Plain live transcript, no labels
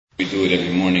We do it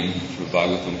every morning for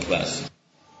Bhagavatam class.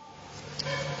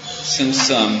 Since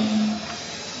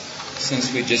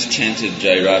we just chanted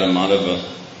Jai Radha Madhava,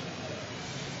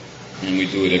 and we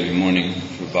do it every morning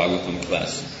for Bhagavatam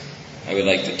class, I would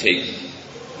like to take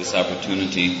this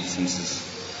opportunity, since it's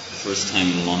the first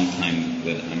time in a long time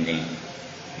that I'm going to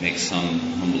make some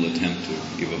humble attempt to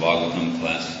give a Bhagavatam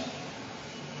class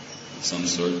of some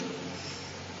sort.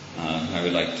 I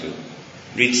would like to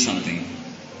read something,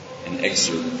 an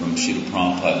excerpt from Srila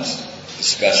Prabhupada's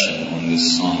discussion on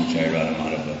this song, Jai Radha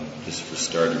Madhava, just for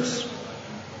starters.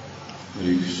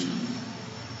 Hare Krishna.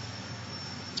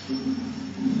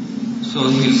 So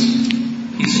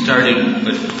he started,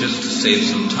 but just to save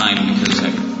some time, because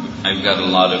I've got a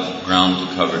lot of ground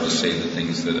to cover to say the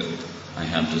things that I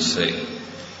have to say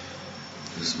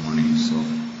this morning. So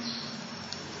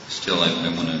still I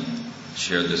want to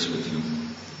share this with you.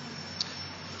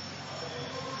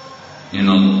 You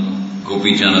know,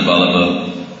 Gopi Jana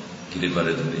Vallabha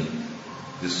Girivaradhari.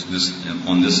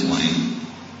 On this line,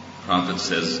 Prabhupada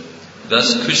says,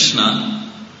 thus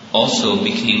Krishna also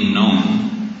became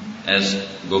known as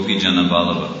Gopi Jana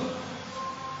Vallabha,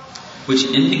 which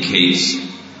indicates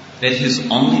that his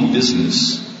only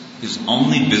business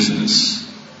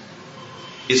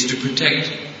is to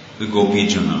protect the Gopi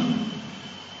Jana.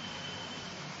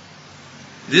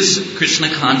 This Krishna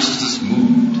consciousness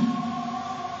movement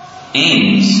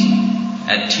aims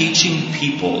at teaching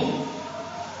people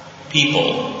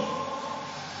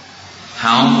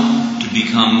how to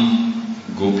become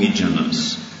Gopi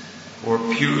Janas, or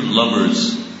pure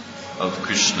lovers of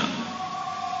Krishna.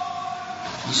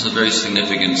 This is a very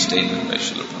significant statement by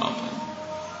Srila Prabhupada,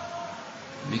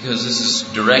 because this is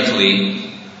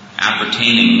directly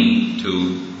appertaining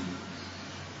to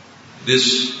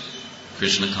this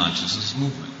Krishna consciousness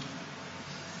movement.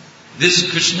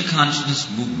 This Krishna consciousness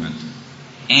movement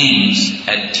aims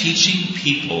at teaching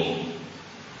people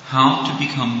how to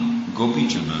become Gopi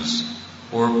Janas,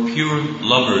 or pure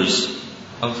lovers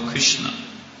of Krishna.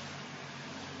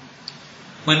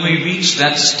 When we reach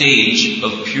that stage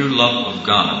of pure love of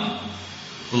God,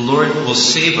 the Lord will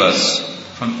save us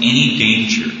from any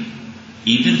danger,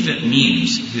 even if it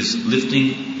means His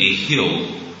lifting a hill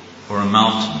or a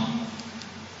mountain.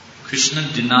 Krishna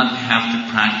did not have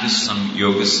to practice some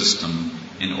yoga system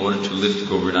in order to lift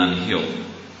Govardhan Hill.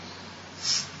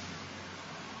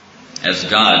 As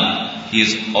God, He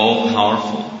is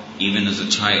all-powerful, even as a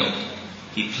child.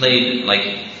 He played like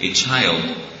a child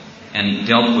and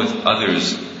dealt with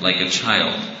others like a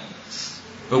child.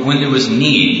 But when there was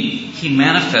need, He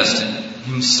manifested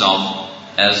Himself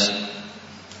as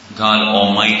God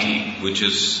Almighty, which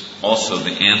is also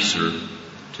the answer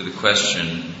to the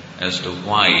question as to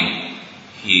why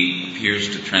He appears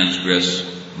to transgress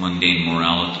mundane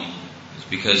morality. It's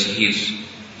because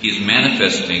He's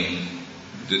manifesting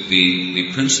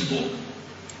the principle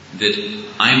that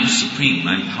I'm supreme,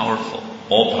 I'm powerful,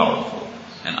 all-powerful,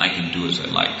 and I can do as I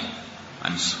like.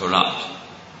 I'm Swarat,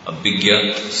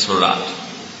 Abhigya Swarat.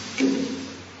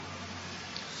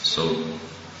 So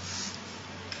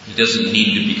He doesn't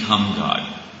need to become God.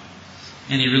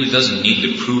 And He really doesn't need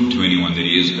to prove to anyone that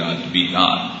He is God to be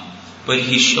God. But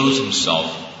He shows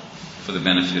Himself for the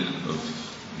benefit of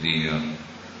the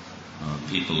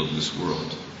people of this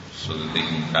world, so that they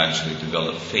can gradually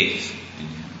develop faith in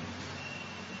Him.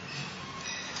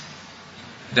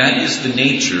 That is the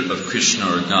nature of Krishna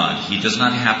or God. He does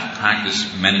not have to practice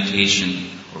meditation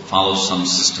or follow some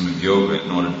system of yoga in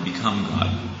order to become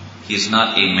God. He is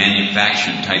not a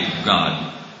manufactured type of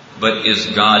God, but is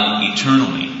God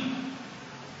eternally.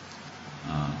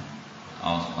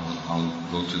 I'll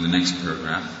go to the next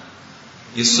paragraph.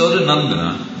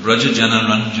 Yasodanandana Braja Jana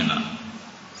Ranjana.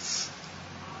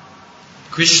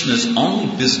 Krishna's only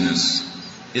business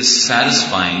is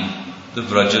satisfying the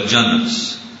Vraja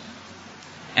Janas,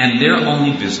 and their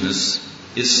only business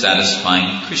is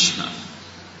satisfying Krishna.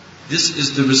 This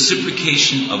is the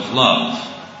reciprocation of love.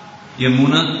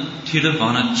 Yamuna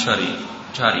Tiravana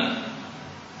Chari.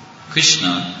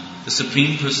 Krishna, the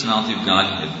Supreme Personality of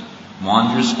Godhead,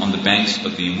 wanders on the banks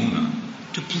of the Yamuna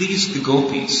to please the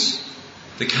gopis,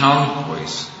 the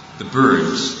cowboys, the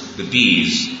birds, the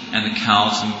bees, and the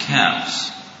cows and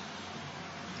calves.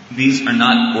 These are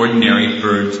not ordinary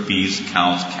birds, bees,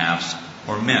 cows, calves,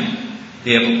 or men.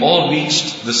 They have all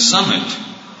reached the summit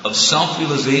of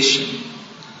self-realization,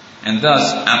 and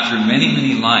thus, after many,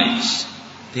 many lives,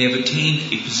 they have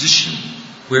attained a position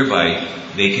whereby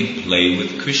they can play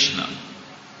with Krishna.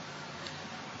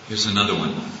 Here's another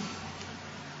one.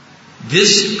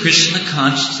 This Krishna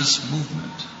consciousness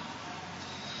movement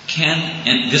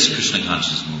and this Krishna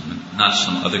consciousness movement, not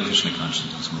some other Krishna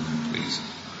consciousness movement, please,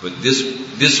 But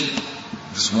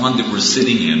this one that we're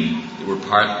sitting in, that we're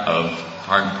part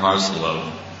and parcel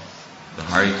of, the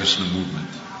Hare Krishna movement.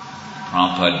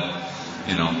 Prabhupada,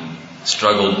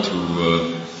 struggled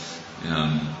to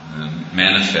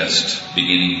manifest,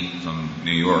 beginning from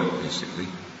New York, basically.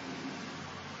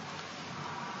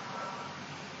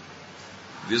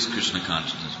 This Krishna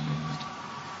consciousness movement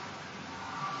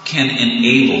can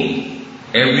enable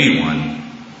everyone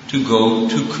to go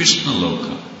to Krishna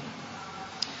Loka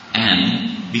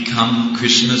and become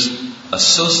Krishna's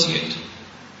associate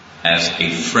as a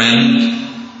friend,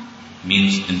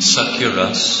 means in Sakya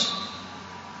Ras.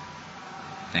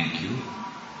 Thank you.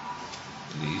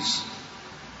 Please.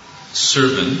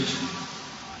 Servant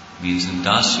means in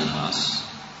Dasya Ras.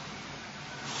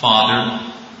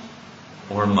 Father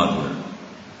or mother.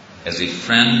 As a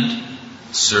friend,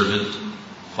 servant,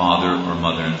 father or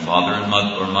mother. And father and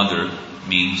or mother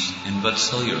means in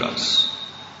Vatsalya Ras.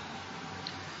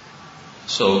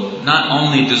 So, not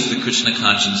only does the Krishna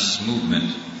consciousness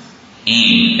movement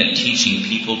aim at teaching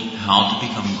people how to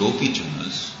become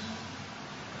Gopi-janas,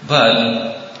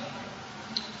 but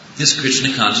this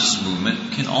Krishna consciousness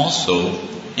movement can also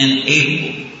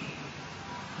enable,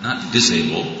 not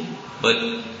disable, but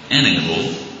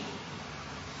enable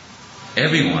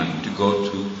everyone to go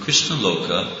to Krishna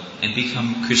Loka and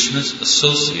become Krishna's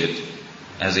associate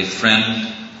as a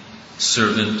friend,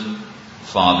 servant,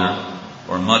 father,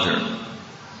 or mother.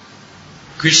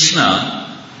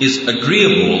 Krishna is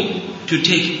agreeable to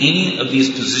take any of these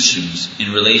positions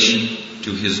in relation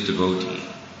to his devotee.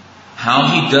 How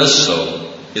he does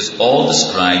so is all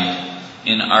described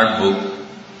in our book,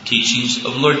 Teachings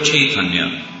of Lord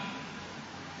Chaitanya.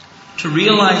 To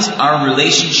realize our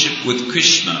relationship with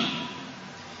Krishna,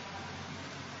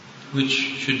 which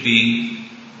should be,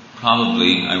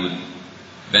 probably, I would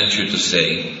venture to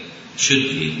say, should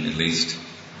be at least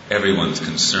everyone's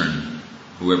concern,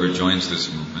 whoever joins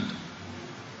this movement,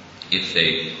 if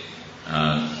they,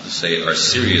 are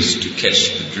serious to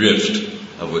catch the drift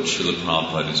of what Srila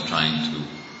Prabhupada is trying to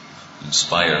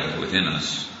inspire within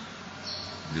us,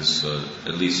 this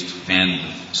at least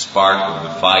fan spark of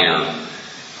the fire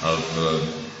of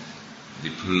the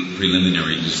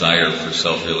preliminary desire for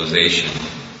self-realization.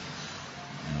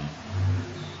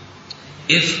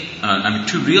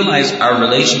 To realize our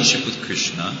relationship with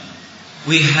Krishna,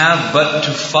 we have but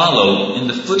to follow in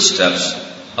the footsteps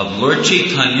of Lord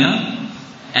Chaitanya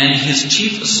and his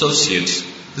chief associates,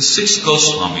 the 6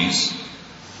 Goswamis,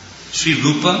 Sri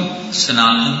Rupa,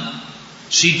 Sanatan,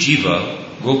 Sri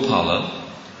Jiva, Gopala,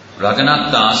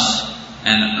 Raghunath Das,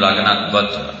 and Raghunath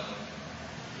Bhatta.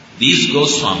 These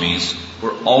Goswamis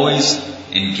were always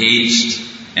engaged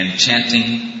in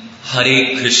chanting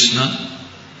Hare Krishna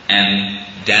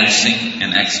and dancing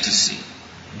in ecstasy.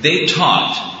 They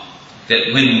taught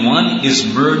that when one is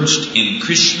merged in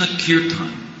Krishna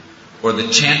Kirtan, or the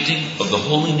chanting of the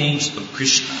holy names of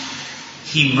Krishna,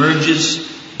 he merges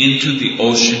into the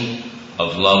ocean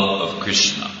of love of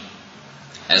Krishna.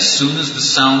 As soon as the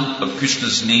sound of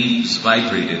Krishna's name is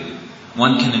vibrated,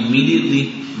 one can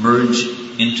immediately merge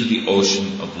into the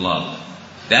ocean of love.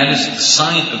 That is the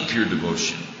sign of pure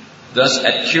devotion. Thus,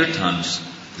 at Kirtans,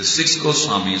 the 6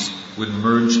 Goswamis would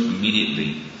merge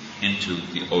immediately into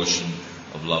the ocean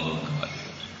of love of God.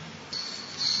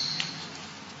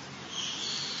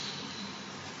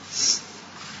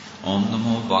 Om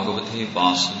Namo Bhagavate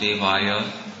Vasudevaya.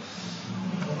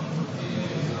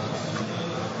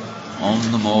 Om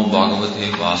Namo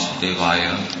Bhagavate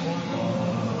Vasudevaya.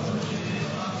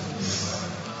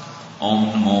 Om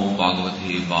Namo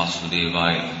Bhagavate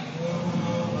Vasudevaya.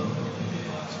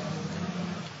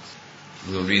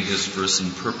 We'll read this verse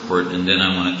in purport, and then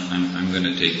I'm going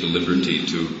to take the liberty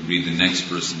to read the next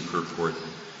verse in purport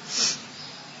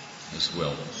as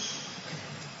well.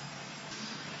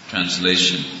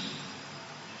 Translation.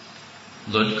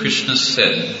 Lord Krishna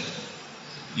said,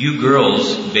 "You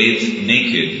girls bathe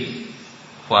naked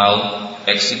while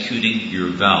executing your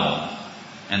vow,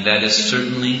 and that is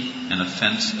certainly an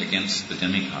offense against the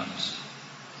demigods.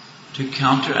 To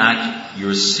counteract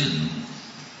your sin,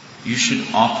 you should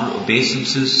offer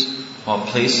obeisances while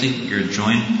placing your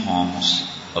joined palms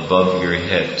above your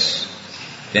heads.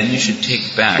 Then you should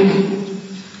take back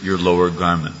your lower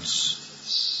garments."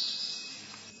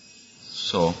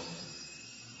 So,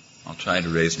 I'll try to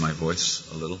raise my voice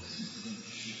a little.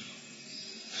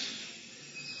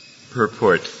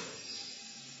 Purport.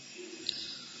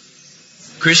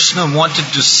 Krishna wanted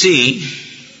to see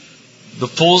the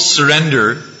full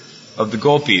surrender of the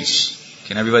gopis.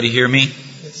 Can everybody hear me?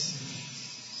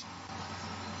 Yes.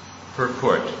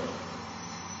 Purport.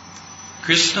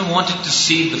 Krishna wanted to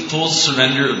see the full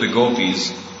surrender of the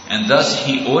gopis and thus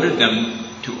he ordered them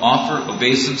to offer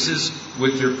obeisances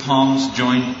with their palms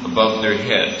joined above their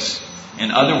heads. In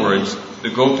other words, the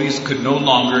gopis could no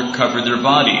longer cover their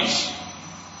bodies.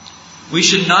 We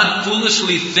should not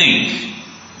foolishly think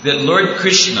that Lord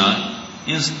Krishna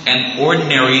is an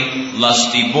ordinary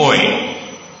lusty boy.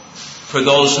 For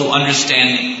those who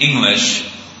understand English,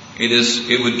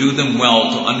 it would do them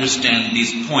well to understand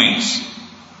these points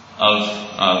of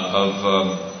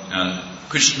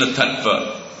Krishna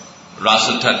Tattva,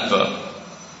 Rasa Tattva,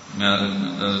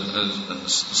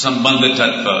 Sambandha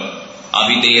Tattva,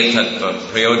 Avideya Tattva,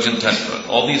 Prayojan Tattva.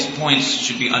 All these points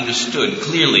should be understood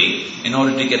clearly in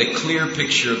order to get a clear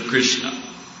picture of Krishna.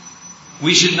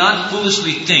 We should not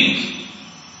foolishly think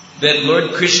that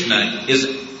Lord Krishna is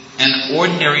an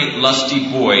ordinary lusty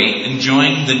boy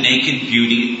enjoying the naked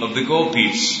beauty of the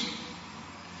gopis.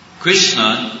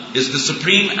 Krishna is the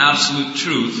supreme absolute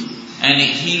truth, and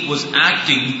he was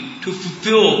acting to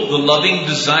fulfill the loving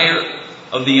desire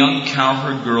of the young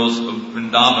cowherd girls of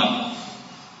Vrindavan.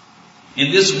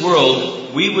 In this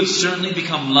world, we would certainly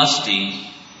become lusty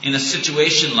in a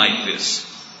situation like this,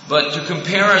 but to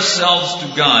compare ourselves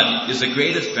to God is a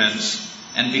great offense,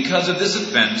 and because of this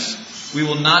offense, we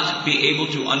will not be able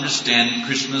to understand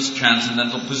Krishna's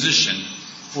transcendental position,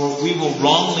 for we will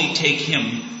wrongly take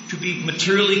him to be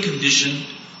materially conditioned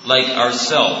like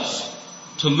ourselves.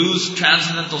 To lose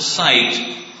transcendental sight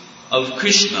of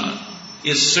Krishna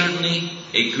is certainly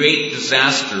a great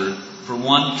disaster for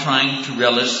one trying to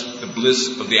relish the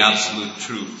bliss of the absolute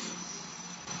truth.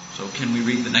 So can we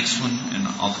read the next one? And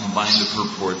I'll combine the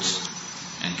purports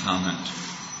and comment.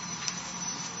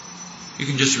 You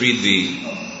can just read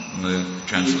the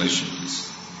translation,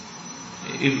 please.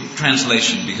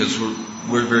 Translation, because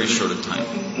we're very short of time.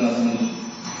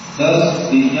 Thus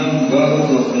the young girls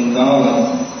of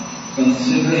Vrindavan,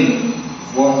 considering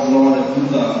what Lord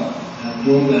Buddha had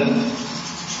told them,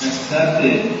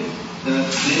 accepted that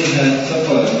they had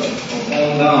suffered or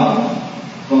fall down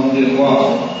from their vow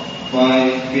by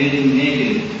bathing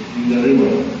naked in the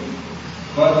river.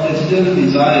 But they still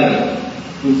desired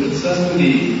to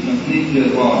successfully complete their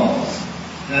vows.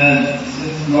 And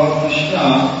since Lord Krishna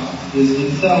is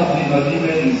himself the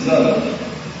ultimate result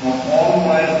of all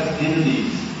pious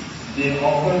activities, they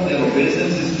offered their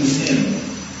obeisances to him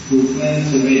to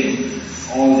cleanse away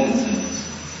all their sins.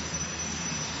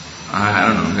 I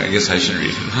don't know. I guess I should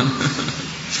read it.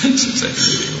 Since I can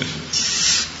read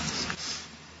English.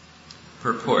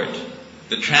 Purport.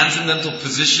 The transcendental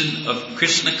position of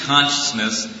Krishna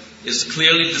consciousness is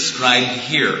clearly described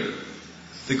here.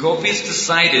 The gopis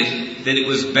decided that it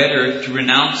was better to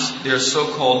renounce their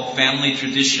so-called family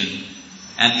tradition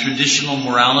and traditional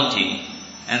morality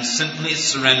and simply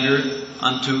surrender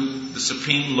unto the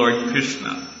Supreme Lord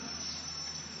Krishna.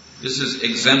 This is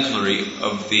exemplary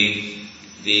of the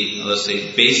let's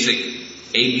say, basic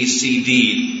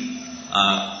ABCD,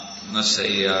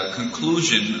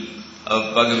 conclusion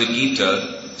of Bhagavad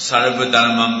Gita, Sarva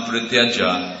Dharmam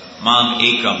Prityaja, Mam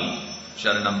Ekam,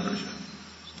 Sharanam Braja.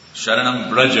 Sharanam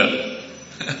Braja.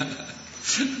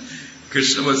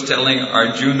 Krishna was telling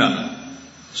Arjuna,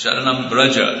 Sharanam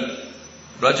Braja.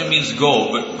 Braja means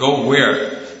go, but go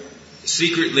where?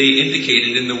 Secretly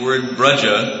indicated in the word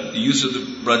Braja, the use of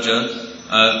the Braja,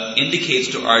 indicates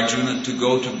to Arjuna to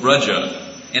go to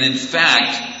Braja. And in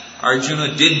fact,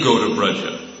 Arjuna did go to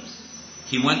Braja.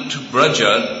 He went to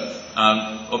Braja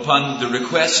upon the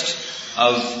request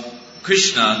of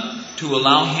Krishna to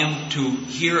allow him to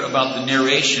hear about the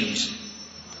narrations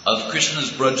of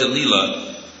Krishna's Braja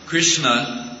Leela.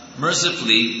 Krishna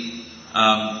mercifully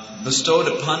bestowed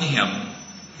upon him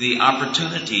the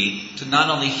opportunity to not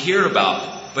only hear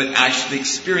about, but actually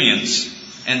experience.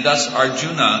 And thus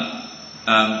Arjuna,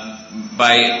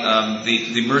 by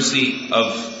the mercy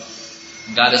of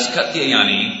Goddess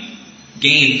Katyayani,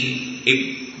 gained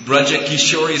a Braja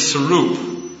Kishori Sarup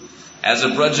as a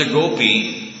Braja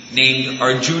Gopi named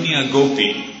Arjunia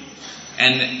Gopi.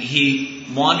 And he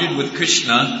wandered with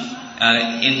Krishna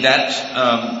in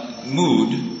that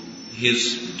mood.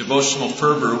 His devotional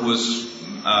fervor was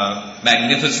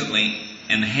magnificently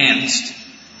enhanced,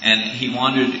 and he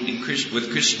wandered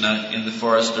with Krishna in the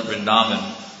forest of Vrindavan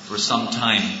for some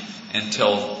time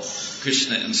until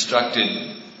Krishna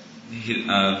instructed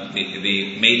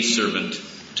the maidservant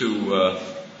to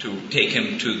take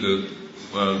him to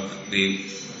the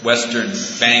western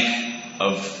bank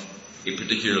of a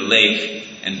particular lake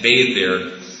and bathe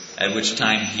there, at which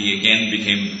time he again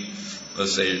became,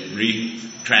 let's say,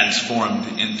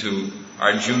 re-transformed into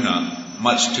Arjuna,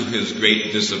 much to his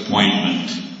great disappointment.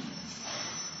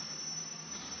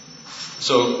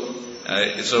 So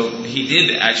he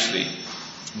did actually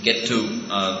get to,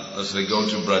 as they go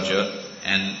to Braja,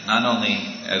 and not only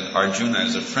as Arjuna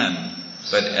as a friend,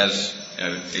 but as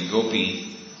a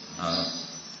gopi,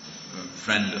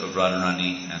 friend of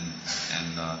Radharani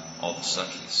and all the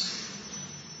Sakhis.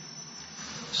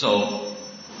 So,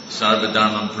 Sarva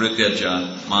Dharmam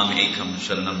Prityaja Mam Ekam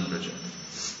Sharanam Braja.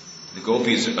 The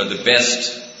gopis are the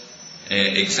best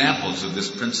examples of this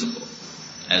principle,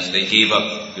 as they gave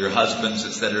up their husbands,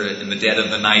 etc., in the dead of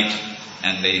the night,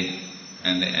 and they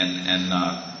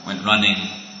went running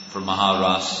for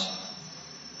Maharas,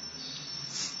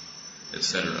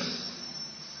 etc.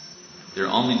 Their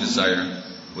only desire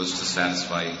was to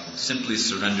satisfy, simply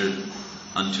surrendered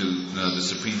unto the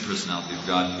Supreme Personality of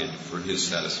Godhead for His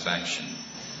satisfaction.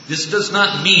 This does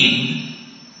not mean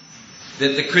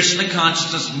that the Krishna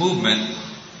consciousness movement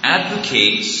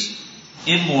advocates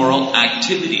immoral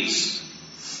activities.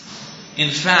 In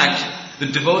fact, the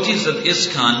devotees of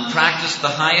ISKCON practice the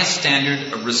highest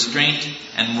standard of restraint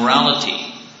and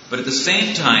morality, but at the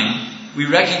same time, we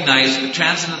recognize the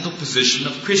transcendental position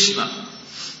of Krishna.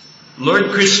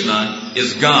 Lord Krishna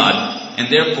is God,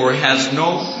 and therefore has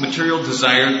no material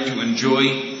desire to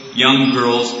enjoy young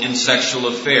girls in sexual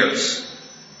affairs.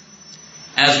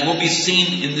 As will be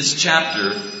seen in this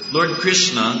chapter, Lord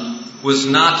Krishna was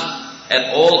not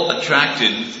at all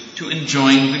attracted to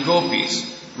enjoying the gopis.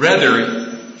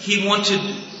 Rather, he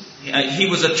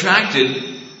was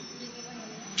attracted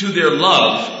to their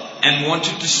love and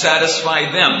wanted to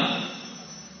satisfy them.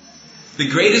 The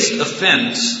greatest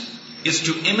offense is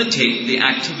to imitate the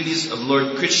activities of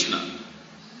Lord Krishna.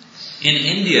 In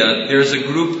India, there is a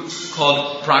group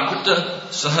called Prakrita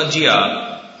Sahajiya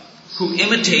who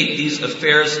imitate these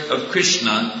affairs of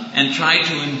Krishna and try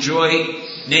to enjoy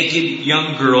naked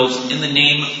young girls in the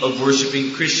name of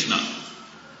worshipping Krishna.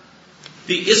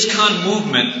 The ISKCON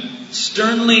movement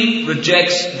sternly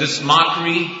rejects this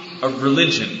mockery of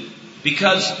religion,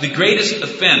 because the greatest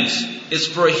offense is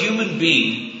for a human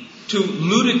being to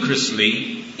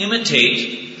ludicrously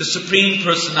imitate the Supreme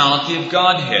Personality of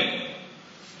Godhead.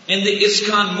 In the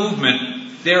ISKCON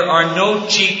movement, there are no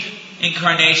cheap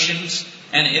incarnations,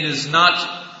 and it is not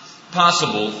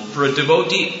possible for a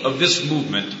devotee of this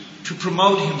movement to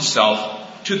promote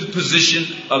himself to the position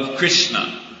of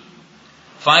Krishna.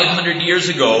 500 years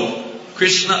ago,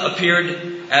 Krishna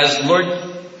appeared as Lord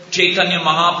Chaitanya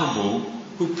Mahaprabhu,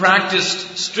 who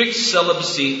practiced strict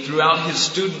celibacy throughout his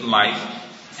student life,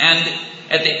 and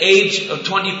at the age of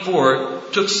 24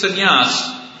 took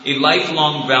sannyas, a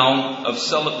lifelong vow of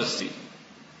celibacy.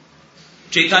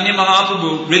 Chaitanya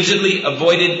Mahaprabhu rigidly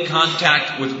avoided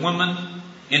contact with women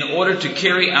in order to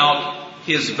carry out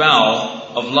his vow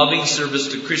of loving service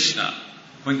to Krishna.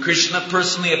 When Krishna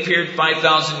personally appeared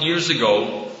 5,000 years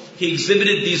ago, he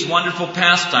exhibited these wonderful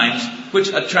pastimes which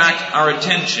attract our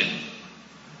attention.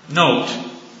 Note,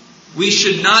 we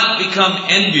should not become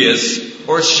envious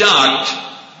or shocked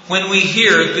when we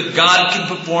hear that God can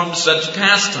perform such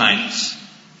pastimes.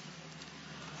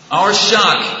 Our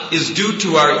shock is due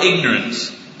to our ignorance,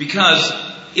 because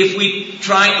if we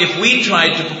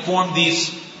tried to perform these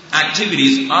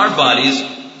activities, our bodies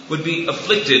would be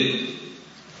afflicted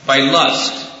by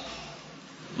lust.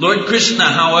 Lord Krishna,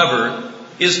 however,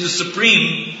 is the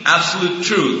supreme absolute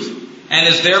truth, and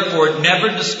is therefore never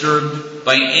disturbed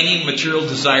by any material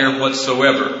desire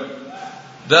whatsoever.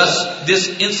 Thus, this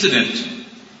incident,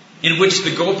 in which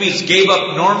the gopis gave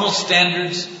up normal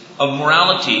standards of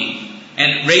morality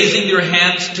and, raising their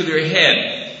hands to their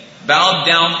head, bowed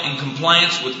down in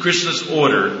compliance with Krishna's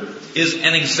order, is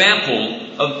an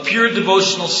example of pure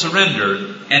devotional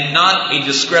surrender and not a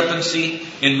discrepancy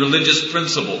in religious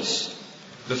principles.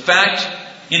 In fact,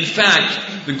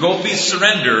 the gopis'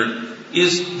 surrender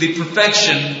is the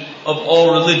perfection of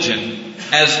all religion,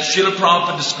 as Srila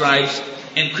Prabhupada describes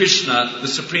in Krishna, the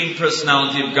Supreme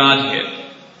Personality of Godhead.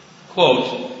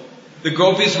 Quote, the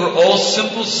gopis were all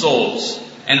simple souls,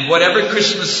 and whatever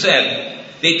Krishna said,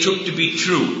 they took to be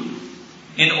true.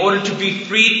 In order to be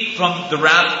freed from the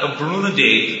wrath of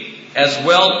Varunadev, as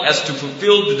well as to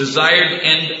fulfill the desired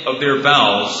end of their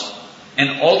vows,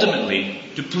 and ultimately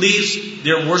to please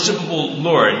their worshipable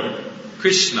Lord,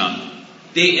 Krishna,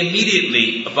 they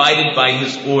immediately abided by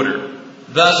his order.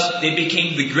 Thus, they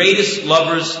became the greatest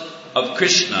lovers of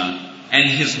Krishna and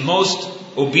his most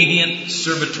obedient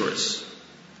servitors.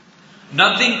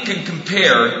 Nothing can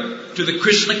compare to the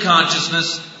Krishna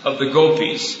consciousness of the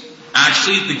gopis.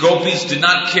 Actually, the gopis did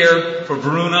not care for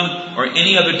Varuna or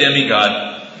any other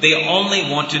demigod. They only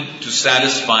wanted to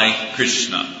satisfy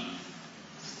Krishna.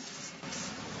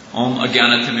 Om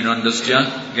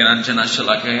Ajnanatirmirandasya Gyananjana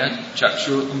Shalakaya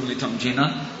Chakshur Umlitam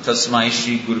Jena Tasmai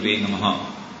Shri Gurve Namaha.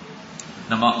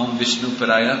 Nama Om Vishnu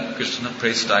Paraya Krishna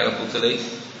Prestaya Bhutale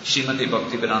Srimati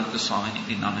Bhaktivedanta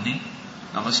Swamini Namani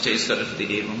Namaste Saraswati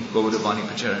Devam Gaudavani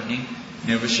Pacharani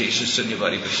Nirvashesha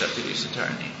Sanyavari Vashakti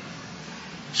Satarani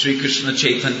Sri Krishna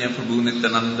Chaitanya Prabhu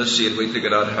Nityananda Sri Advaita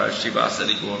Gadadhar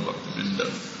Srivasari Gaur Bhaktivinoda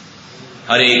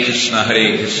Hare Krishna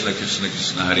Krishna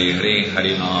Krishna Hare Hare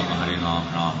Hare Ram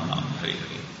Ram Hare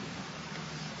Hare.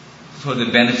 For the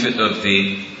benefit of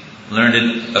the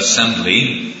learned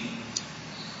assembly,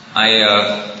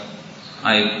 I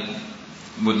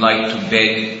would like to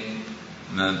beg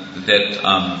that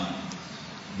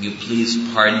you please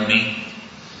pardon me,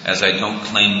 as I don't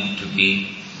claim to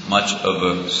be much of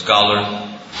a scholar.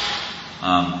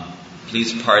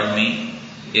 Please pardon me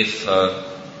if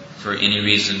for any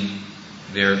reason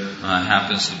there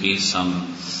happens to be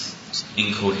some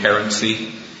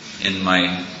incoherency in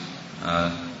my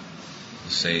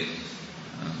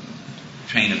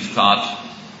train of thought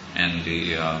and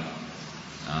the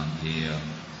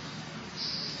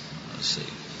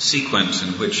sequence in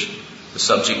which the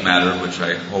subject matter, which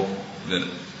I hope that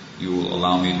you will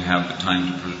allow me to have the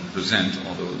time to present,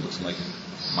 although it looks like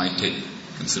it might take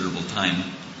considerable time.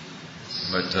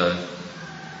 But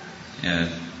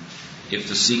if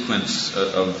the sequence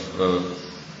of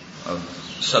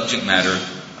subject matter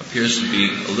appears to be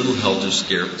a little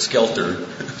helter-skelter,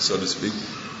 so to speak,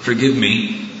 forgive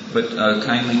me, but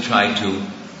kindly try to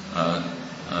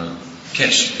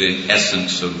catch the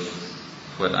essence of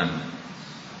what I'm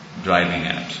driving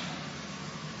at.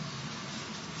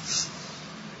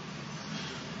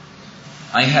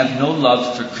 I have no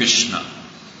love for Krishna,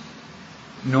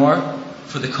 nor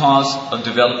for the cause of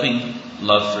developing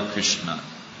love for Krishna,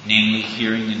 namely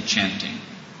hearing and chanting.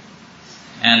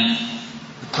 And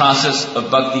the process of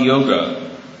bhakti yoga,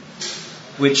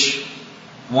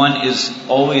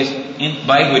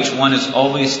 by which one is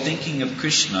always thinking of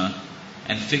Krishna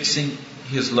and fixing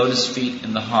his lotus feet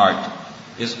in the heart,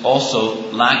 is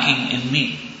also lacking in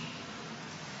me.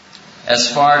 As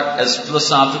far as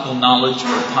philosophical knowledge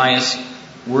or pious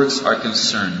works are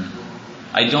concerned,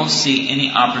 I don't see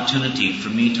any opportunity for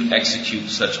me to execute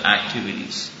such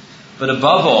activities. But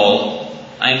above all,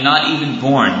 I am not even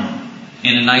born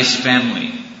in a nice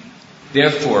family.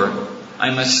 Therefore,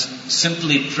 I must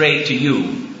simply pray to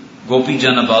you, Gopi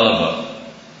Jana Vallabha.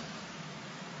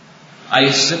 I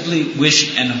simply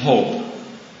wish and hope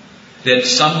that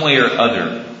some way or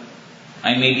other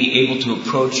I may be able to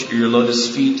approach your lotus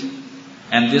feet,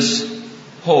 and this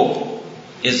hope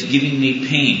is giving me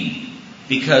pain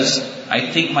because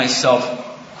I think myself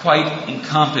quite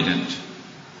incompetent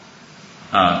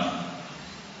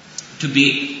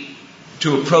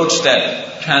to approach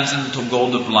that transcendental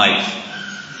goal of life,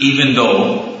 even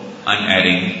though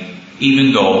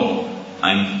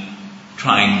I'm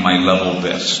trying my level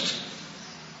best.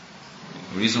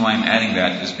 The reason why I'm adding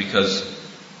that is because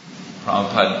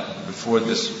Prabhupada, before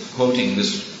this, quoting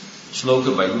this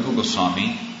sloka by Rupa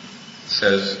Goswami,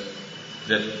 says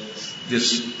that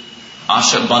this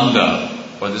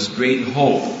ashabandha, or this great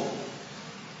hope,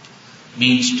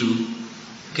 means to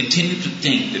continue to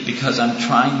think that because I'm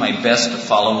trying my best to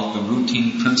follow the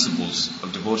routine principles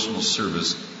of devotional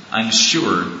service, I'm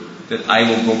sure that I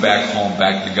will go back home,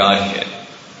 back to Godhead.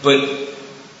 But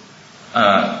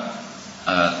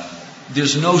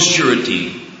there's no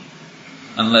surety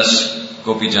unless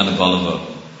Gopi Jana Vallabha,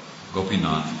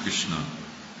 Gopinath, Krishna,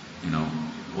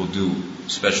 will do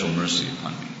special mercy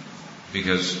upon me.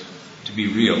 Because to be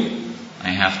real, I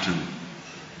have to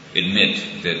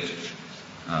admit that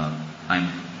I'm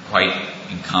quite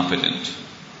incompetent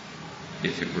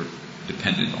if it were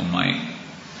dependent on my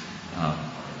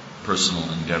personal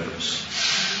endeavors.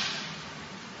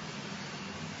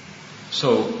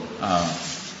 So,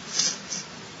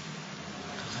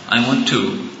 I want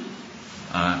to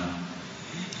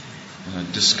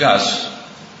discuss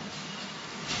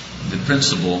the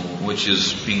principle which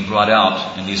is being brought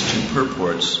out in these two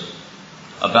purports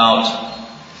about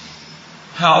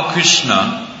how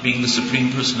Krishna, being the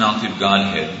Supreme Personality of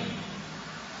Godhead,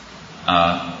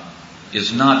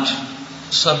 is not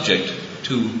subject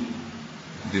to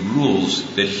the rules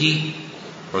that he,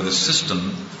 or the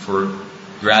system for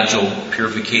gradual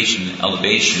purification and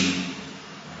elevation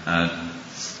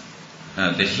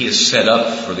that he has set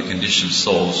up for the conditioned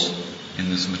souls in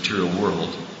this material world.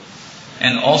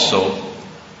 And also,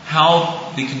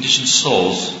 how the conditioned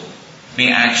souls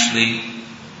may actually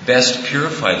best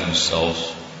purify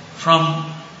themselves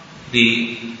from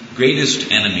the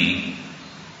greatest enemy,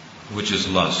 which is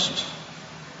lust,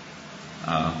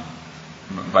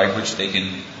 by which they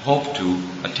can hope to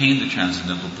attain the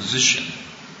transcendental position.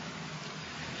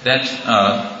 That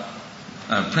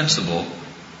principle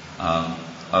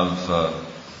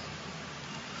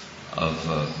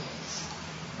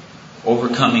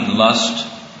overcoming lust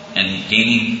and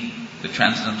gaining the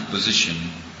transcendental position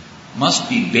must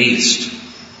be based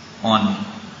on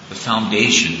the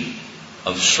foundation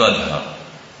of Shraddha.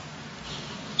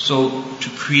 So, to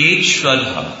create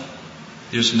Shraddha,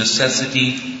 there's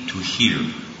necessity to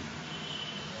hear.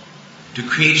 To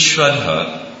create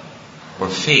Shraddha, or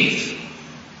faith,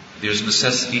 there's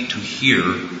necessity to hear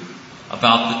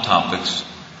about the topics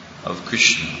of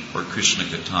Krishna, or Krishna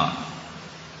Katha.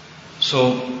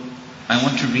 So, I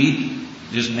want to read,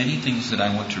 there's many things that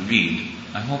I want to read.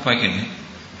 I hope I can,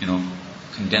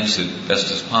 condense it best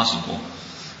as possible.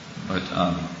 But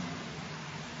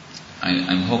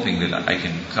I'm hoping that I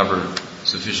can cover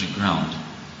sufficient ground.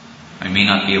 I may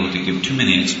not be able to give too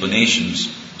many explanations,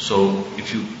 so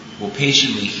if you will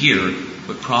patiently hear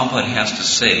what Prabhupada has to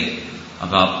say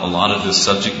about a lot of this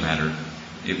subject matter,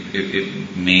 it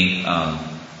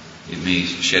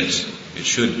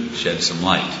should shed some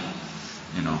light,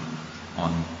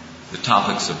 on the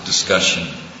topics of discussion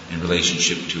in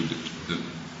relationship to the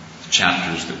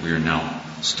chapters that we are now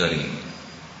studying.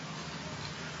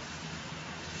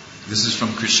 This is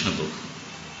from Krishna book.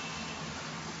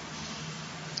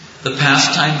 The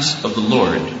pastimes of the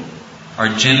Lord are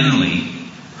generally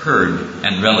heard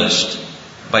and relished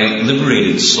by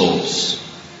liberated souls.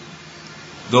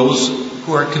 Those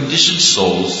who are conditioned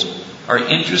souls are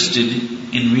interested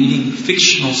in reading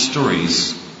fictional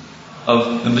stories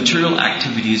of the material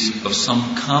activities of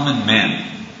some common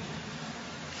man.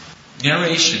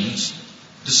 Narrations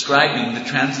describing the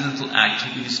transcendental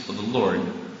activities of the Lord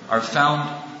are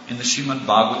found in the Srimad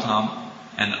Bhagavatam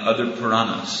and other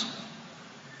Puranas.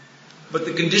 But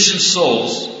the conditioned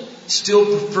souls still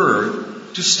prefer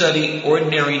to study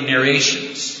ordinary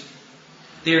narrations.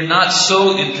 They are not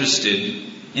so interested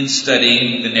in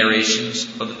studying the narrations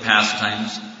of the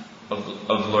pastimes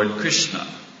of Lord Krishna.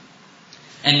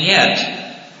 And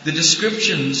yet, the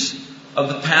descriptions of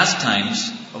the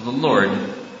pastimes of the Lord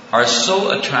are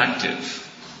so attractive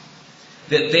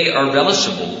that they are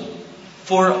relishable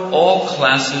for all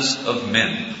classes of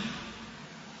men.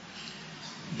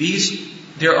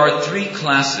 There are three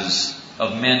classes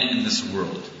of men in this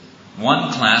world.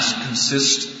 One class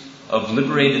consists of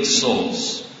liberated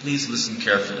souls. Please listen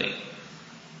carefully.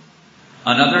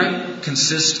 Another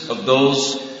consists of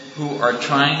those who are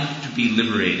trying to be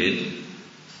liberated.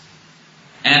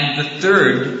 And the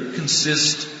third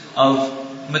consists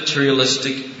of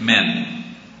materialistic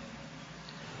men.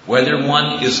 Whether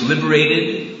one is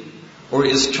liberated or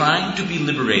is trying to be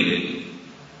liberated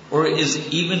or is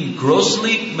even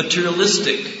grossly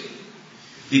materialistic,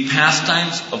 the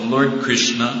pastimes of Lord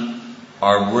Krishna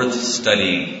are worth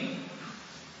studying.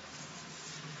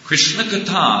 Krishna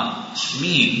Katha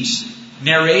means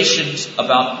narrations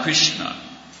about Krishna.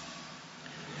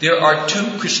 There are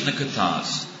two Krishna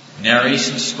Kathas,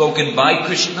 narrations spoken by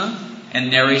Krishna and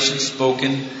narrations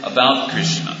spoken about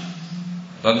Krishna.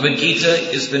 Bhagavad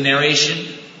Gita is the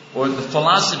narration or the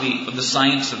philosophy of the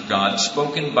science of God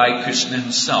spoken by Krishna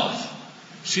himself.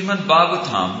 Srimad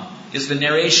Bhagavatam is the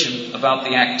narration about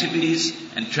the activities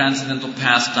and transcendental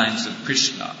pastimes of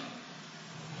Krishna.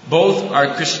 Both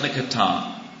are Krishna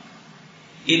Katha.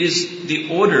 It is the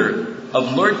order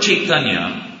of Lord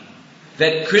Chaitanya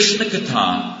that Krishna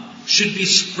Katha should be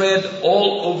spread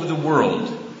all over the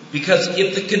world, because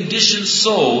if the conditioned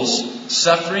souls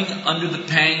suffering under the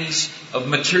pangs of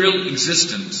material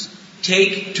existence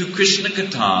take to Krishna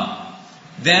Katha,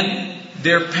 then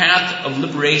their path of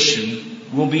liberation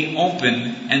will be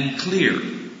open and clear.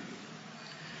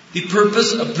 The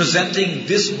purpose of presenting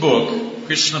this book,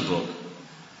 Krishna book,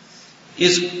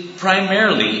 is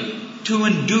primarily to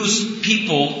induce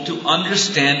people to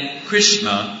understand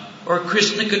Krishna or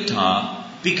Krishna Katha,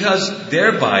 because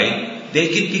thereby they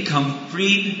can become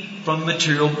freed from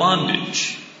material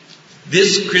bondage.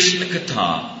 This Krishna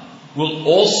Katha will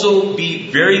also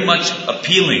be very much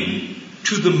appealing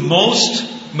to the most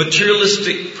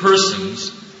materialistic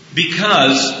persons,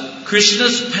 because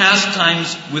Krishna's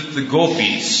pastimes with the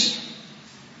gopis,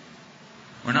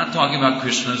 we're not talking about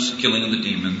Krishna's killing of the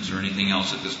demons or anything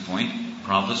else at this point.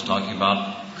 Prabhupada's talking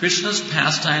about Krishna's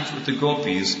pastimes with the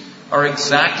gopis are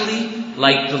exactly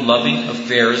like the loving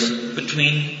affairs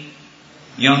between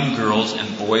young girls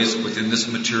and boys within this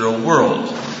material world.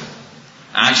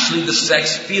 Actually, the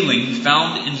sex feeling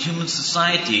found in human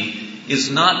society is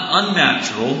not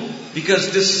unnatural,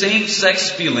 because this same sex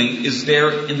feeling is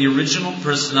there in the original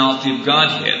personality of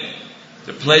Godhead.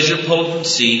 The pleasure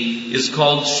potency is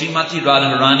called Srimati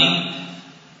Radharani,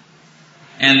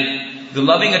 and the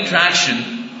loving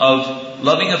attraction of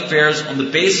loving affairs on the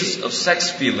basis of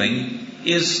sex feeling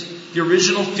is the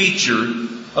original feature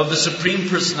of the Supreme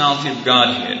Personality of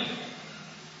Godhead.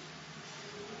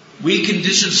 We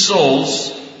conditioned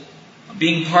souls,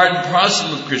 being part and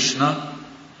parcel of Krishna,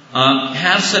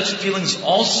 have such feelings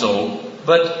also,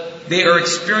 but they are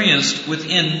experienced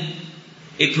within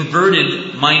a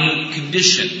perverted, minute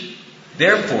condition.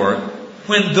 Therefore,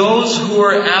 when those who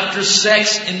are after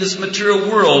sex in this material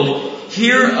world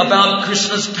hear about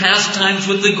Krishna's pastimes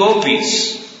with the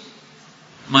gopis,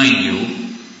 mind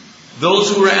you, those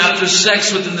who are after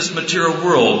sex within this material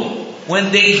world,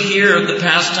 when they hear the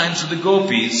pastimes of the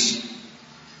gopis,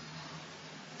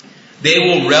 they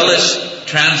will relish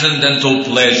transcendental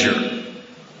pleasure,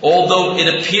 although it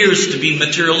appears to be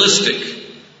materialistic.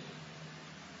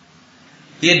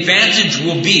 The advantage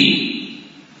will be,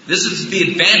 this is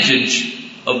the advantage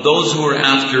of those who are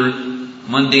after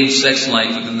mundane sex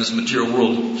life within this material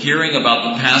world, hearing about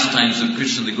the pastimes of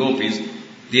Krishna and the gopis.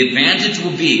 The advantage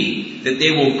will be that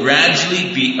they will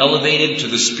gradually be elevated to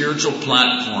the spiritual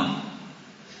platform.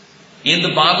 In the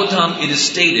Bhagavatam, it is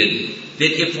stated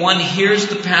that if one hears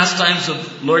the pastimes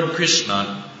of Lord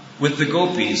Krishna with the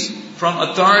gopis from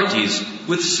authorities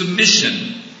with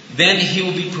submission, then he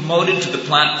will be promoted to the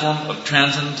platform of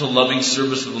transcendental loving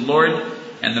service of the Lord,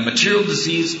 and the material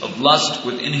disease of lust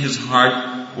within his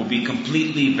heart will be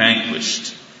completely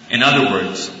vanquished. In other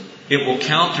words, it will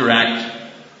counteract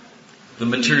the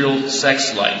material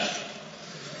sex life.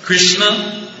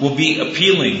 Krishna will be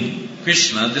appealing,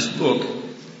 Krishna, this book,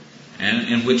 and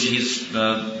in which he's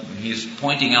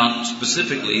pointing out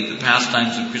specifically the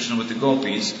pastimes of Krishna with the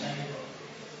gopis,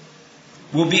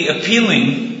 will be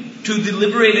appealing to the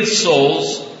liberated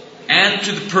souls and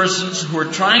to the persons who are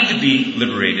trying to be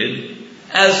liberated,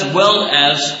 as well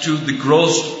as to the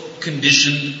gross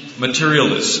conditioned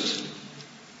materialist.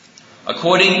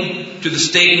 According to the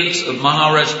statements of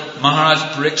Maharaj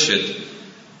Parikshit,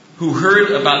 who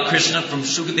heard about Krishna from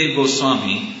Sukadeva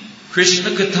Goswami,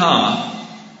 Krishna Katha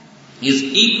is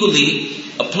equally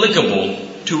applicable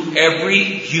to every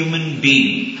human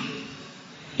being.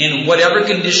 In whatever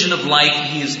condition of life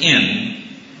he is in,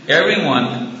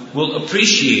 everyone will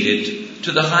appreciate it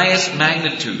to the highest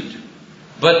magnitude.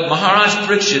 But Maharaj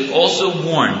Parikshit also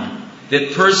warned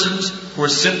that persons who are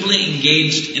simply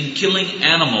engaged in killing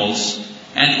animals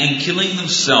and in killing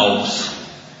themselves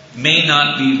may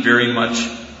not be very much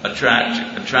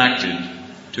attracted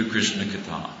to Krishna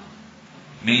Katha.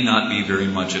 May not be very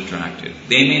much attracted.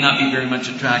 They may not be very much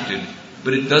attracted,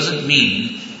 but it doesn't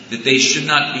mean that they should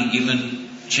not be given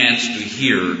chance to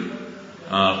hear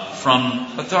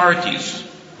from authorities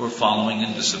who are following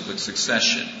in disciplic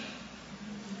succession.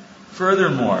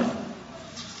 Furthermore,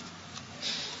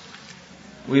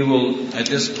 we will at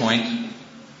this point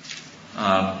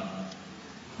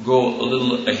go a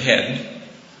little ahead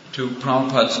to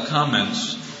Prabhupada's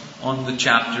comments on the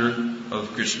chapter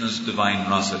of Krishna's divine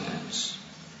rasa dance.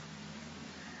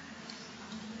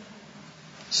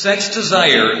 Sex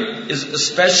desire is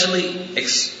especially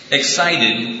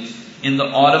excited in the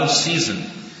autumn season.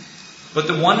 But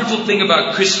the wonderful thing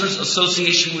about Krishna's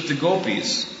association with the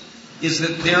gopis is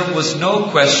that there was no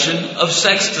question of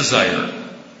sex desire.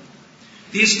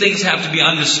 These things have to be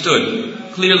understood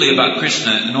clearly about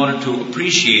Krishna in order to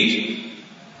appreciate,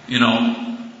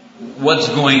 what's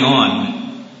going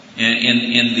on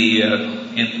in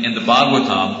the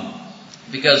Bhagavatam,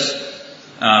 because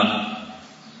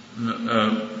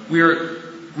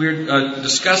we're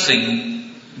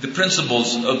discussing the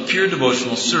principles of pure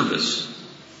devotional service.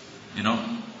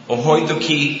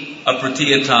 Ahoituki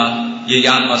apratiyata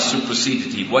yayatma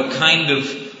suprasiditi. What kind of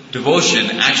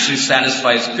devotion actually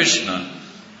satisfies Krishna?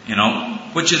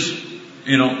 Which is,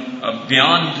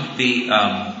 beyond the,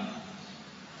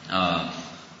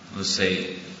 let's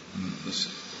say,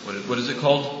 what is it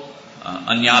called?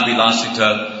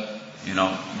 Anyabhilasita,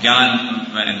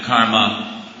 jnana and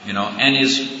karma, and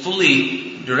is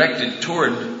fully directed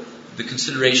toward the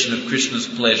consideration of Krishna's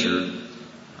pleasure,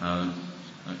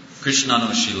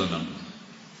 Krishnanamshilanam.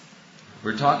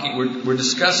 We're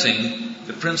discussing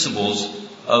the principles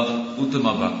of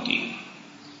Uttama Bhakti.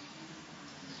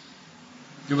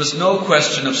 There was no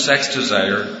question of sex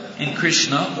desire in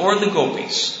Krishna or the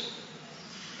gopis.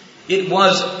 It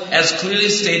was, as clearly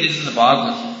stated in the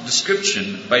Bhagavad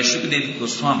description by Sukadeva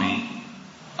Goswami,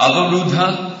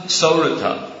 avarudha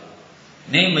saurata.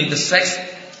 Namely, the sex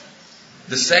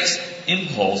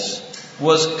impulse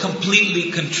was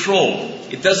completely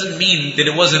controlled. It doesn't mean that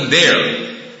it wasn't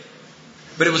there,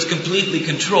 but it was completely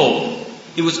controlled.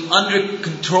 It was under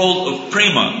control of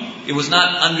prema. It was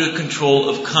not under control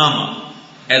of kama.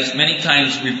 As many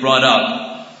times we brought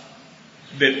up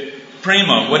that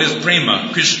prema. What is prema?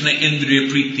 Krishna Indriya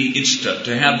Priti Ichta.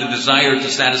 To have the desire to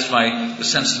satisfy the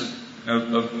sense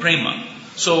of prema.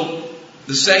 So,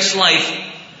 the sex life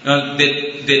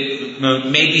that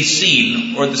may be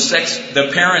seen, or the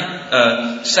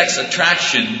apparent sex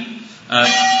attraction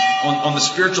on the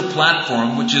spiritual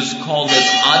platform, which is called as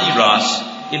adiras,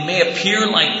 it may appear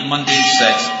like mundane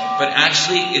sex, but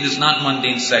actually it is not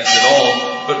mundane sex at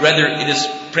all, but rather it is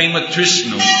prema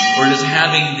trishnu, or it is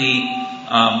having the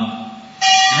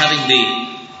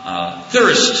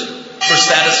thirst for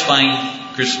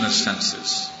satisfying Krishna's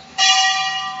senses.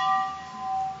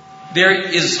 There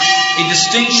is a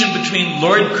distinction between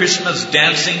Lord Krishna's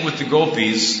dancing with the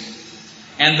gopis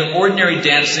and the ordinary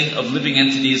dancing of living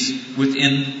entities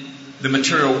within the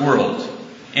material world.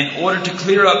 In order to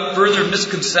clear up further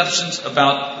misconceptions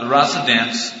about the rasa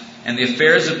dance and the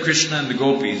affairs of Krishna and the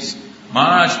gopis,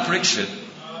 Maharaj Parikshit,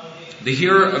 the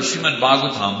hearer of Srimad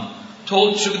Bhagavatam,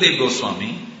 told Shukadeva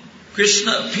Goswami,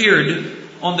 Krishna appeared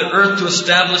on the earth to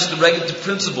establish the regulative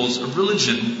principles of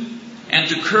religion and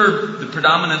to curb the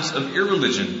predominance of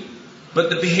irreligion. But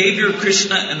the behavior of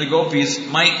Krishna and the gopis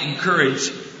might encourage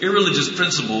irreligious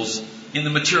principles in the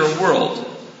material world.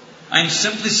 I am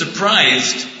simply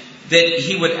surprised that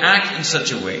he would act in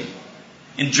such a way,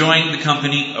 enjoying the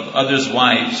company of others'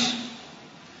 wives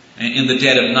in the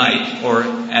dead of night, or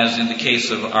as in the case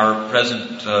of our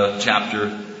present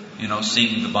chapter,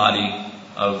 seeing the body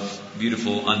of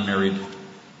beautiful unmarried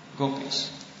gopis.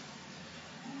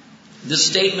 This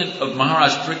statement of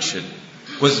Maharaj Parikshit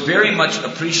was very much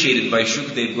appreciated by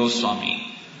Shukadeva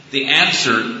Goswami. The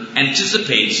answer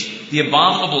anticipates the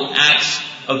abominable acts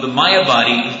of the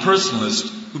Mayavadi impersonalists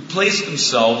who place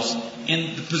themselves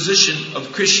in the position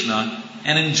of Krishna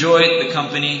and enjoy the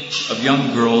company of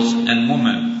young girls and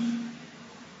women.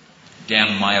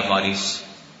 Damn Mayavadis.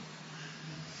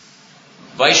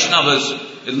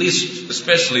 Vaishnavas, at least,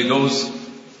 especially those,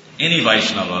 any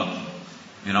Vaishnava,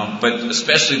 but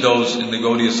especially those in the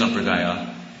Gaudiya Sampradaya,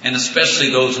 and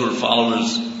especially those who are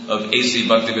followers of A.C.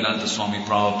 Bhaktivedanta Swami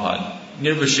Prabhupada,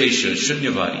 Nirvishesha,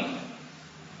 Shunyavadi,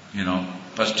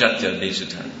 Paschatya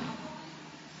Deshatar.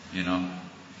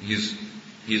 He's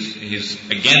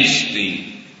against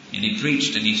and he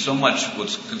preached, and he so much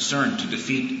was concerned to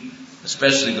defeat,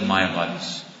 especially the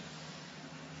Mayavadis.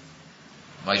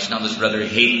 Vaishnavas rather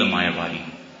hate the Mayavadi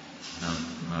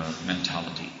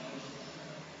mentality.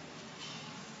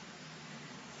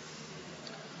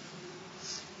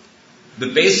 The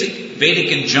basic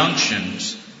Vedic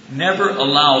injunctions never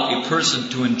allow a person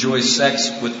to enjoy sex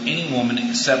with any woman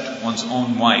except one's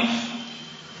own wife.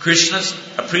 Krishna's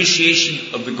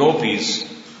appreciation of the gopis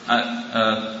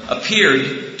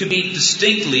appeared to be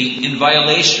distinctly in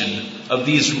violation of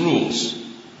these rules.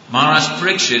 Maharaj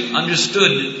Parikshit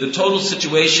understood the total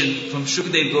situation from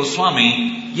Shukadeva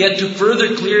Goswami, yet to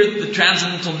further clear the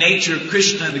transcendental nature of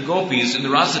Krishna and the gopis in the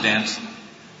rasa dance,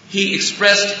 he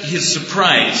expressed his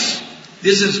surprise.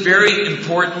 This is very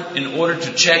important in order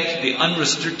to check the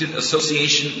unrestricted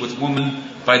association with women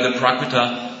by the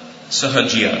Prakrita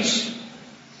Sahajiyas.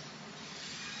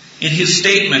 In his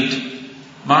statement,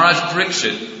 Maharaj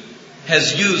Parikshit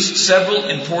has used several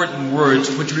important words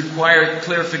which require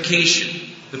clarification.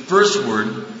 The first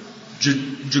word,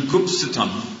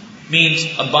 jugupsitam, means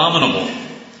abominable.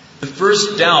 The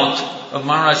first doubt of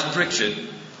Maharaj Parikshit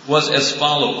was as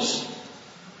follows.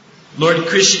 Lord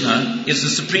Krishna is the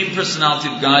Supreme Personality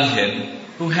of Godhead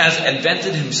who has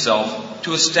advented himself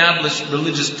to establish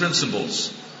religious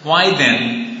principles. Why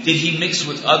then did he mix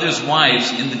with others'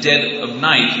 wives in the dead of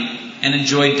night and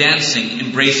enjoy dancing,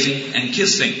 embracing, and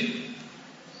kissing?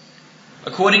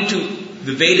 According to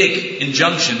the Vedic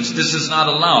injunctions, this is not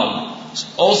allowed.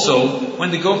 Also,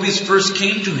 when the gopis first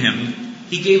came to him,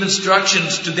 he gave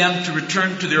instructions to them to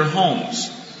return to their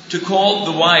homes. To call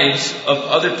the wives of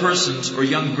other persons or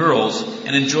young girls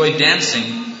and enjoy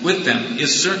dancing with them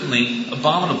is certainly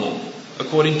abominable,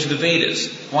 according to the Vedas.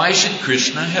 Why should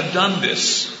Krishna have done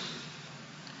this?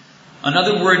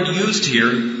 Another word used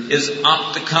here is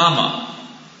aptakama.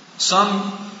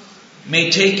 Some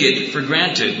may take it for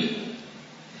granted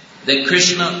that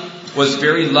Krishna was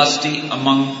very lusty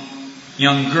among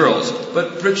young girls.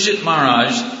 But Parikshit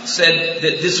Maharaj said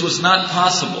that this was not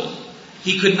possible.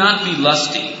 He could not be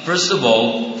lusty. First of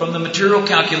all, from the material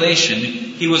calculation,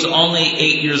 he was only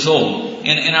 8 years old.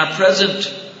 And in our present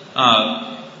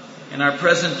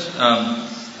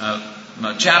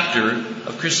chapter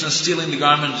of Krishna stealing the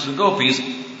garments of the gopis,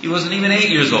 he wasn't even 8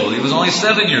 years old. He was only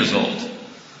 7 years old.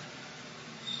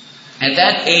 At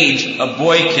that age, a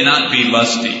boy cannot be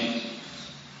lusty.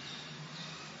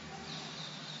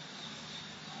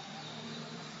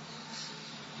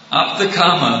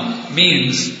 Aptakama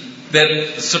means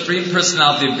that the Supreme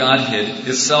Personality of Godhead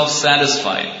is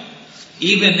self-satisfied.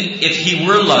 Even if He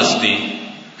were lusty,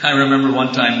 I remember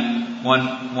one time,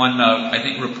 I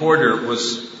think reporter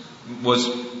was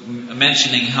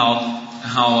mentioning how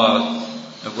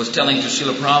was telling to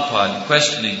Srila Prabhupada,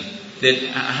 questioning that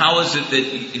how is it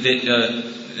that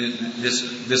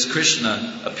this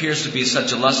Krishna appears to be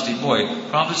such a lusty boy.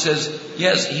 Prabhupada says,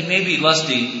 yes, he may be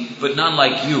lusty, but not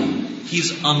like you.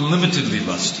 He's unlimitedly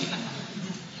lusty.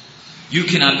 You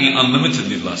cannot be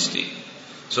unlimitedly lusty.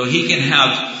 So he can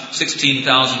have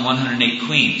 16,108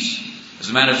 queens. As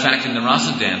a matter of fact, in the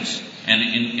rasa dance, and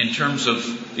in terms of,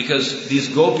 because these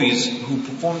gopis who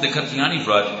performed the Katyani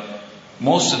Vrat,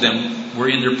 most of them were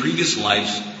in their previous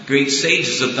lives great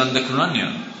sages of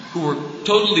Dandakaranya, who were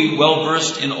totally well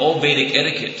versed in all Vedic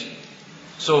etiquette.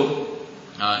 So,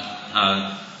 at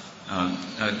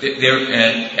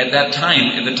that time,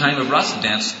 at the time of rasa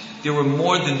dance, there were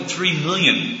more than 3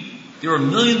 million. There were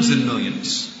millions and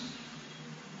millions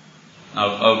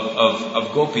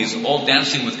of gopis all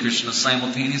dancing with Krishna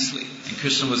simultaneously, and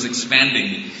Krishna was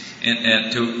expanding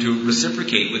and to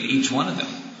reciprocate with each one of them.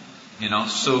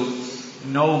 So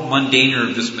no mundaner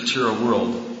of this material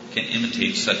world can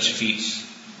imitate such feats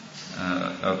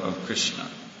of Krishna.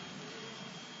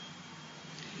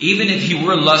 Even if he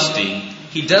were lusty,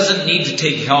 he doesn't need to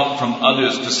take help from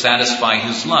others to satisfy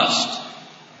his lust.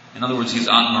 In other words, he's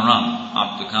atmaram,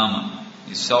 aptakama.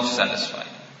 He's self-satisfied.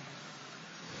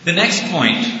 The next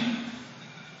point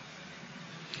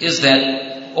is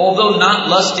that although not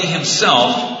lusty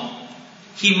himself,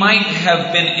 he might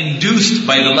have been induced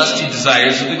by the lusty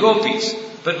desires of the gopis.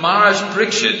 But Maharaj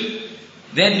Parikshit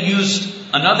then used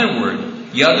another word,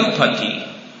 Yadupati,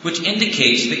 which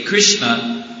indicates that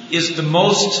Krishna is the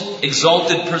most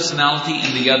exalted personality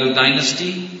in the Yadu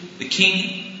dynasty. The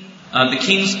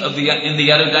kings in the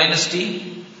Yadu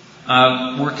dynasty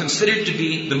were considered to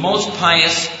be the most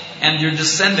pious, and their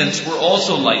descendants were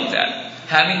also like that.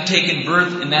 Having taken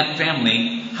birth in that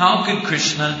family, how could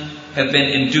Krishna have been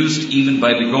induced even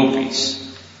by the gopis?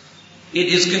 It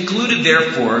is concluded,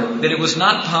 therefore, that it was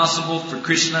not possible for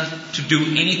Krishna to do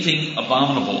anything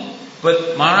abominable.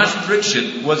 But Maharaj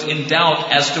Parikshit was in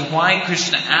doubt as to why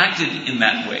Krishna acted in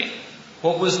that way.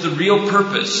 What was the real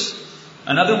purpose?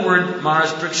 Another word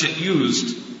Maharaj Parikshit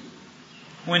used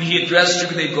when he addressed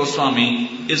Shukadeva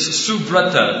Goswami is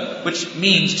subrata, which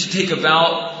means to take a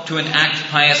vow to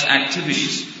enact pious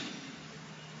activities.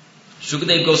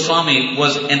 Shukadeva Goswami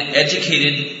was an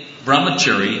educated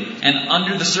brahmachari, and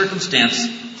under the circumstances,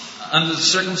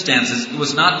 it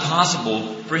was not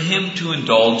possible for him to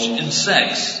indulge in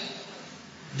sex.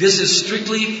 This is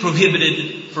strictly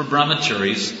prohibited for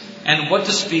brahmacharis, and what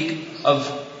to speak of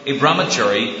a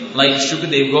brahmachari like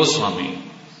Shukadeva Goswami.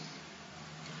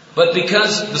 But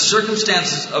because the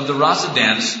circumstances of the rasa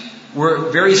dance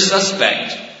were very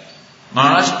suspect,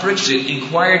 Maharaj Parikshit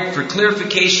inquired for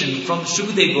clarification from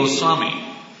Shukadeva Goswami.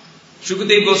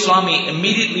 Shukadeva Goswami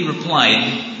immediately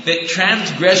replied that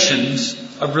transgressions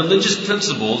of religious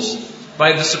principles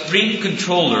by the Supreme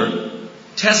Controller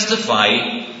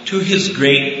testify to his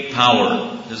great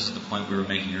power. This is the point we were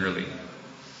making earlier.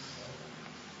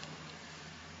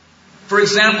 For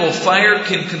example, fire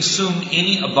can consume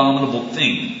any abominable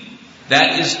thing.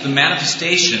 That is the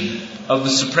manifestation of the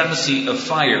supremacy of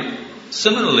fire.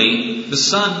 Similarly, the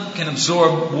sun can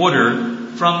absorb water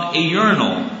from a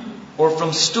urinal or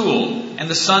from stool, and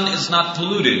the sun is not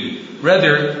polluted.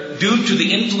 Rather, due to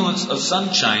the influence of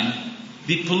sunshine,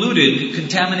 the polluted,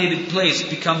 contaminated place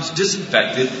becomes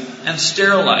disinfected and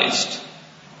sterilized.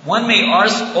 One may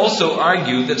also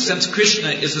argue that since Krishna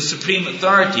is the supreme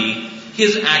authority,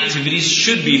 his activities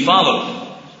should be followed.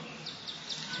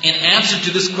 In answer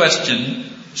to this question,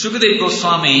 Shukadeva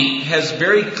Goswami has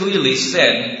very clearly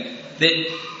said that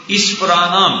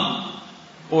Ishvaranam,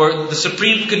 or the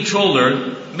Supreme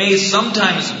Controller, may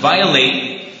sometimes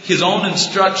violate his own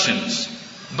instructions,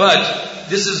 but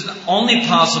this is only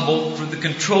possible for the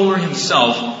Controller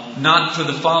himself, not for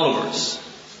the followers.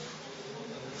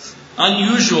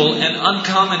 Unusual and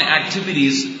uncommon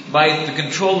activities by the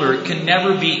Controller can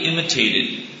never be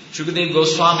imitated. Shukadeva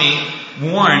Goswami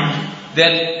warned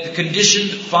that the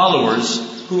conditioned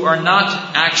followers who are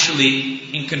not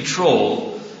actually in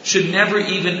control should never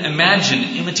even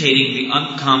imagine imitating the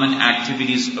uncommon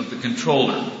activities of the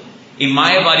Controller. A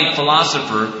Mayavadi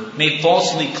philosopher may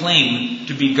falsely claim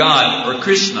to be God or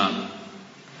Krishna,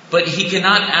 but he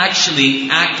cannot actually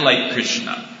act like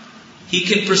Krishna. He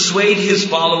can persuade his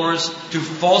followers to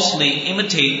falsely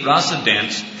imitate rasa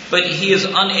dance, but he is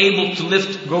unable to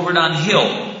lift Govardhan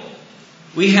Hill.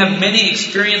 We have many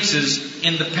experiences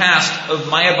in the past of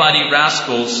Mayavadi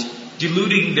rascals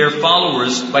deluding their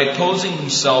followers by posing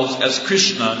themselves as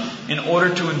Krishna in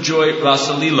order to enjoy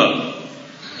Rasa Leela.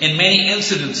 In many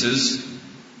incidences,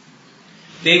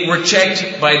 they were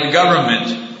checked by the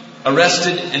government,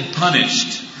 arrested and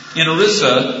punished. In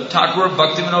Orissa, Thakur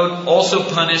Bhaktivinoda also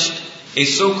punished a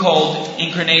so-called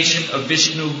incarnation of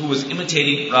Vishnu who was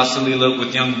imitating Rasa Leela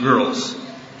with young girls.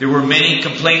 There were many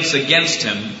complaints against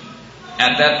him.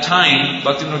 At that time,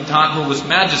 Bhaktivinoda Thakur was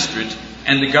magistrate,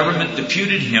 and the government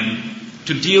deputed him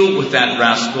to deal with that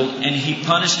rascal, and he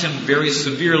punished him very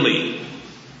severely.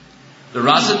 The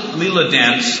Rasa Leela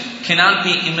dance cannot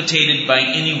be imitated by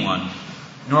anyone,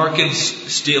 nor can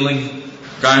stealing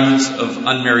garments of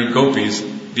unmarried gopis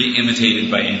be imitated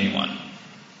by anyone.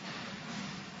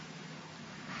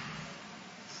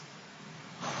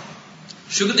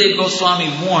 Shukadeva Goswami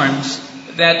warns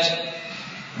that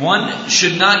one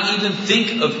should not even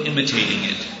think of imitating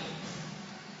it.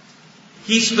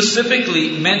 He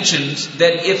specifically mentions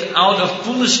that if out of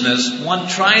foolishness one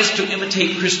tries to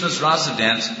imitate Krishna's rasa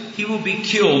dance, he will be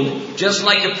killed just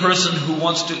like a person who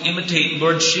wants to imitate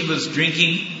Lord Shiva's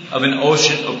drinking of an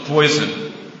ocean of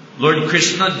poison. Lord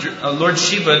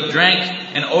Shiva drank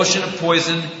an ocean of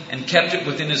poison and kept it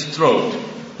within his throat.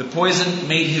 The poison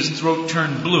made his throat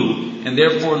turn blue, and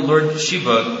therefore Lord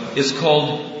Shiva is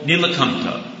called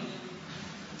Nilakanta.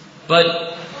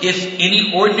 But if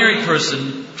any ordinary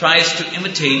person tries to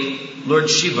imitate Lord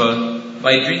Shiva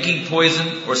by drinking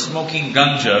poison or smoking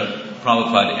ganja,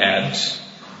 Prabhupada adds,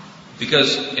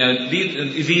 because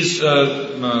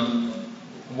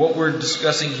what we're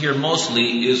discussing here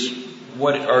mostly is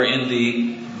what are in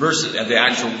the verses, the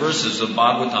actual verses of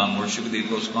Bhagavatam, where Shukadeva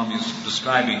Goswami is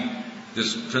describing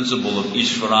this principle of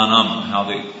Ishvaranam,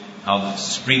 how the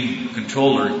supreme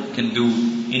controller can do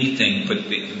anything, but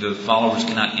the followers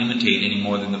cannot imitate any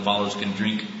more than the followers can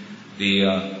drink the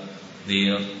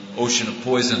ocean of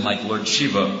poison like Lord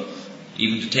Shiva.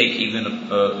 Even to take even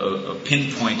a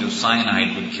pinpoint of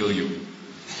cyanide would kill you,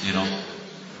 you know.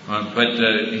 But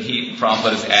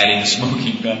Prabhupada is adding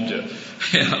smoking ganja,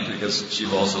 because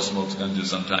Shiva also smokes ganja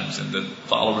sometimes, and the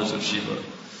followers of Shiva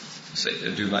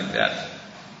do like that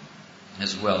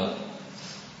as well.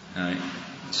 All right.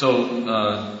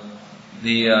 So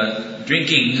the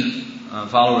drinking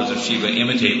followers of Shiva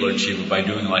imitate Lord Shiva by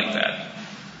doing like that.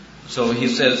 So he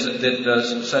says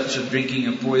that such a drinking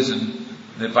of poison,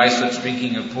 that by such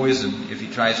drinking of poison, if he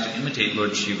tries to imitate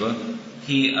Lord Shiva,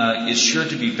 he is sure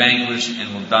to be vanquished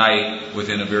and will die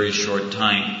within a very short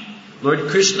time. Lord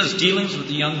Krishna's dealings with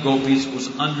the young gopis was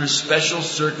under special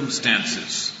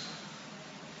circumstances.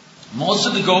 Most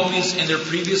of the gopis in their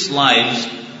previous lives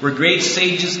were great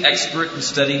sages expert in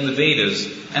studying the Vedas,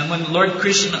 and when Lord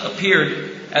Krishna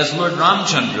appeared as Lord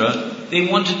Ramchandra, they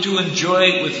wanted to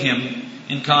enjoy with him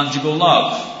in conjugal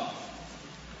love.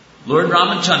 Lord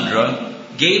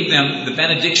Ramchandra gave them the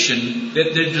benediction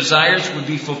that their desires would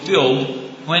be fulfilled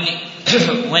when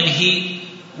he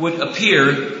would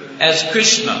appear as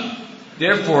Krishna.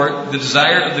 Therefore, the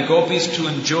desire of the gopis to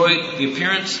enjoy the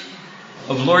appearance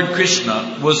of Lord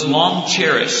Krishna was long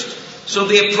cherished. So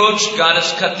they approached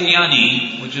Goddess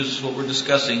Katyayani, which is what we're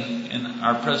discussing in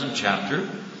our present chapter,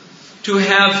 to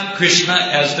have Krishna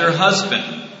as their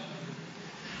husband.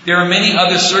 There are many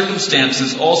other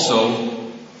circumstances also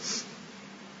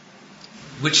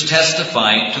which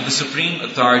testify to the supreme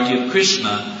authority of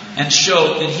Krishna and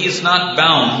show that he is not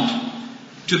bound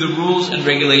to the rules and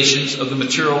regulations of the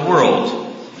material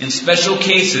world. In special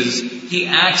cases, he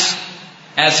acts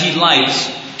as he likes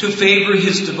to favor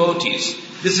his devotees.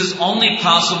 This is only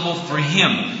possible for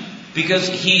him because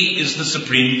he is the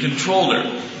supreme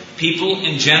controller. People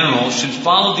in general should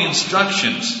follow the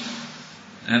instructions.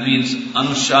 That means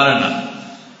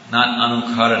anusharana, not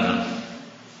anukarana.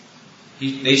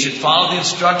 They should follow the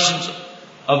instructions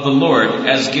of the Lord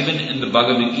as given in the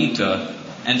Bhagavad Gita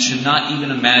and should not even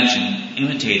imagine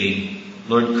imitating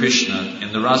Lord Krishna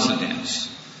in the rasa dance.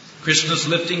 Krishna's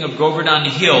lifting of Govardhan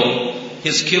Hill,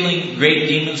 his killing great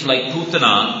demons like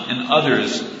Putana and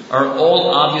others, are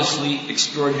all obviously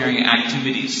extraordinary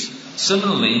activities.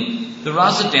 Similarly, the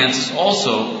rasa dance is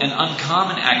also an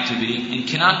uncommon activity and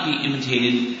cannot be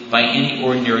imitated by any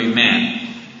ordinary man.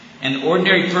 An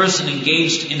ordinary person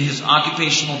engaged in his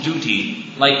occupational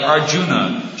duty, like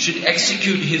Arjuna, should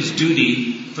execute his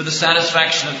duty for the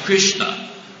satisfaction of Krishna.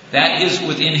 That is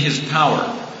within his power.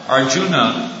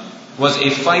 Arjuna was a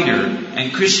fighter,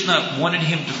 and Krishna wanted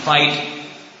him to fight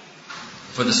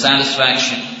for his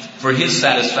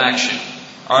satisfaction.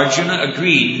 Arjuna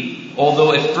agreed,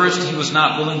 although at first he was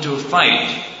not willing to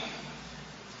fight.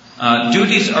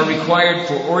 Duties are required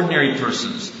for ordinary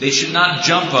persons. They should not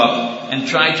jump up and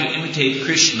try to imitate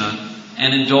Krishna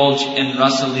and indulge in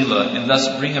rasa lila and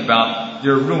thus bring about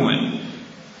their ruin.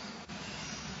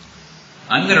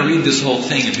 I'm going to read this whole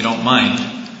thing if you don't mind,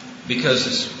 because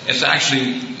it's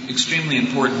actually extremely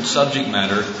important subject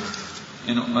matter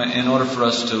in order for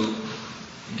us to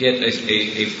get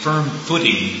a firm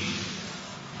footing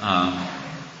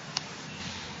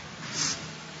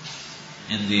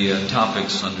in the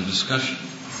topics under discussion.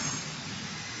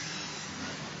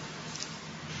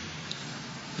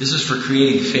 This is for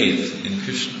creating faith in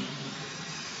Krishna.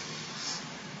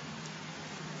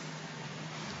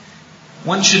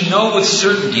 One should know with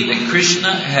certainty that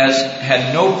Krishna has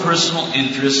had no personal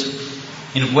interest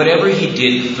in whatever he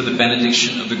did for the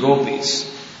benediction of the gopis.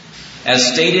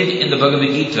 As stated in the Bhagavad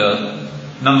Gita,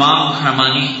 Namam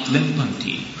karmani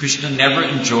limpanti. Krishna never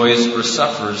enjoys or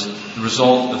suffers the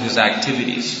result of his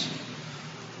activities.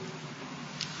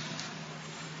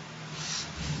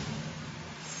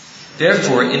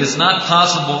 Therefore, it is not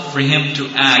possible for him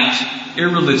to act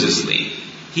irreligiously.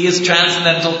 He is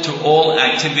transcendental to all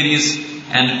activities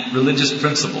and religious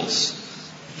principles.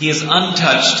 He is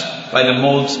untouched by the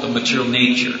modes of material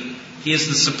nature. He is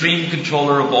the supreme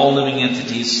controller of all living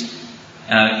entities,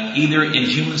 either in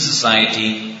human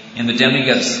society, in the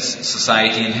demigod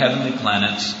society, in heavenly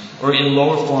planets, or in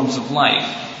lower forms of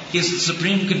life. He is the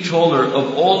supreme controller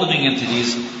of all living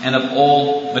entities and of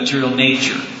all material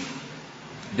nature.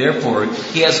 Therefore,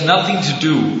 he has nothing to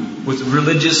do with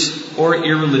religious or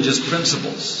irreligious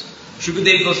principles.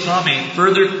 Shukadeva Goswami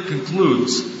further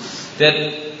concludes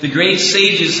that the great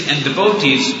sages and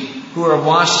devotees who are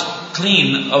washed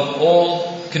clean of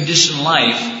all conditioned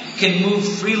life can move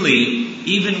freely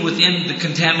even within the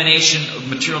contamination of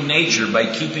material nature by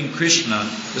keeping Krishna,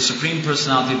 the Supreme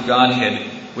Personality of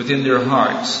Godhead, within their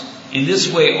hearts. In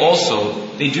this way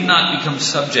also, they do not become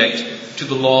subject to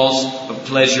the laws of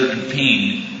pleasure and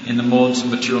pain in the modes of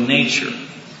material nature.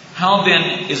 How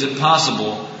then is it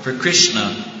possible for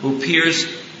Krishna, who appears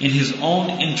in his own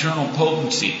internal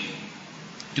potency,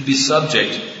 to be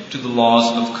subject to the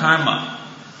laws of karma?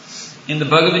 In the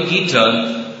Bhagavad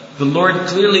Gita, the Lord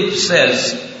clearly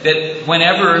says that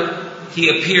whenever he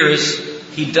appears,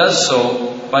 he does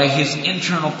so by his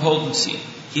internal potency.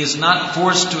 He is not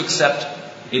forced to accept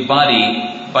a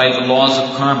body by the laws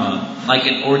of karma like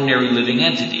an ordinary living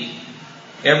entity.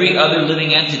 Every other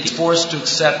living entity is forced to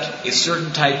accept a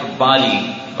certain type of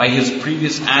body by his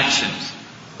previous actions.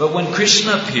 But when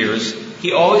Krishna appears,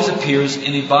 he always appears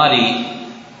in a body.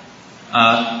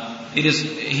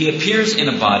 He appears in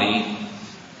a body.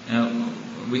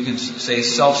 We can say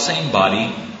self-same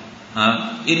body.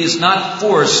 It is not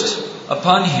forced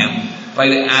upon him by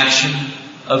the action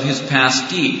of his past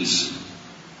deeds.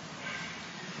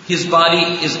 His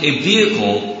body is a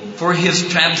vehicle for his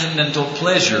transcendental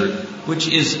pleasure, which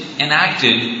is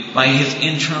enacted by his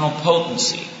internal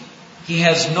potency. He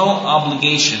has no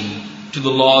obligation to the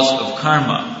laws of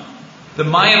karma. The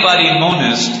Mayavadi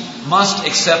monist must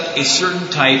accept a certain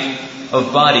type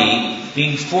of body,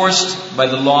 being forced by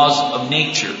the laws of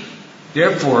nature.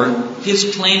 Therefore,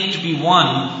 his claim to be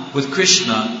one with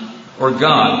Krishna or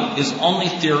God is only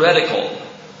theoretical.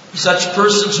 Such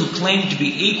persons who claim to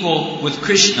be equal with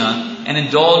Krishna and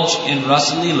indulge in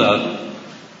Rasalila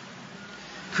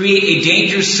create a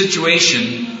dangerous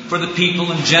situation for the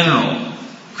people in general.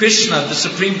 Krishna, the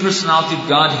Supreme Personality of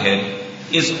Godhead,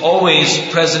 is always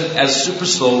present as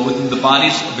Supersoul within the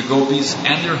bodies of the gopis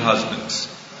and their husbands.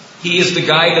 He is the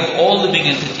guide of all living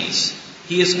entities.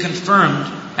 He is confirmed,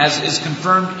 as is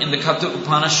confirmed in the Katha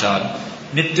Upanishad,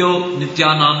 Nityo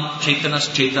Nityanam Chaitanas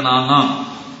Chaitananam.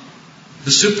 The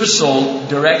Supersoul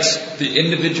directs the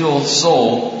individual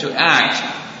soul to act,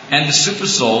 and the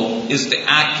Supersoul is the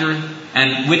actor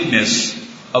and witness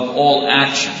of all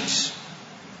actions.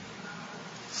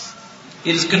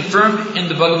 It is confirmed in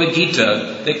the Bhagavad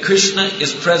Gita that Krishna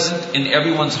is present in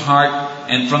everyone's heart,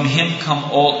 and from him come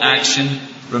all action,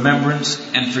 remembrance,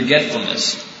 and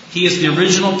forgetfulness. He is the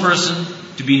original person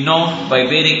to be known by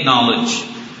Vedic knowledge.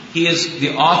 He is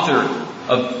the author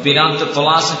of Vedanta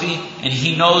philosophy, and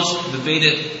he knows the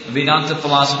Vedanta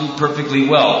philosophy perfectly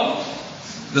well.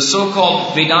 The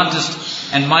so-called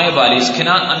Vedantists and Mayavadis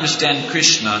cannot understand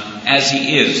Krishna as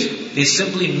he is. They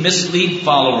simply mislead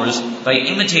followers by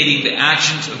imitating the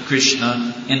actions of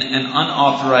Krishna in an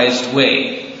unauthorized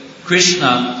way.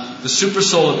 Krishna, the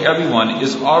Supersoul of everyone,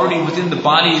 is already within the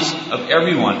bodies of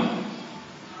everyone.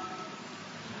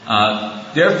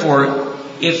 Therefore,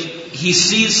 if he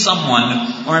sees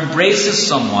someone or embraces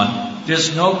someone,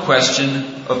 there's no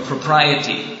question of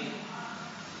propriety.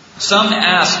 Some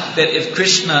ask that if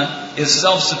Krishna is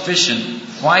self-sufficient,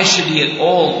 why should he at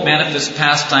all manifest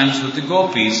pastimes with the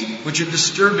gopis, which are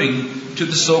disturbing to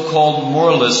the so-called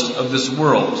moralist of this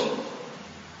world?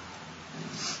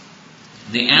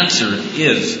 The answer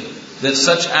is that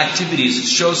such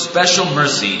activities show special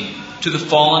mercy to the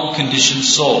fallen conditioned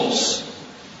souls.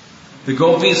 The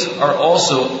gopis are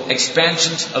also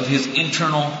expansions of his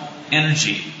internal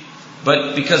energy.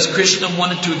 But because Krishna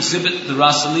wanted to exhibit the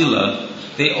Rasa Leela,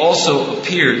 they also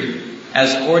appeared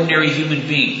as ordinary human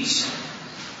beings.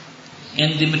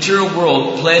 In the material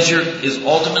world, pleasure is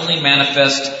ultimately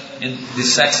manifest in the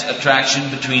sex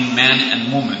attraction between man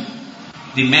and woman.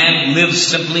 The man lives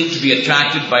simply to be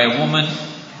attracted by a woman,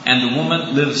 and the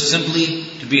woman lives simply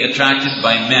to be attracted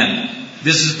by men.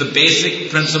 This is the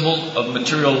basic principle of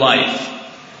material life.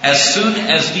 As soon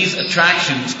as these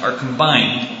attractions are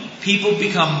combined, people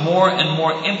become more and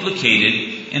more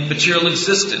implicated in material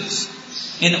existence.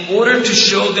 In order to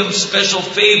show them special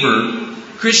favor,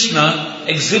 Krishna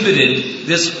exhibited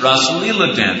this Rasa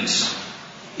Leela dance.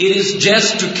 It is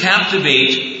just to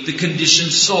captivate the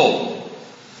conditioned soul.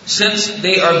 Since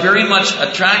they are very much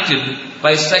attracted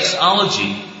by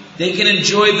sexology, they can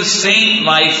enjoy the same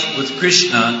life with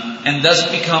Krishna and thus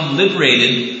become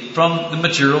liberated from the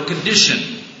material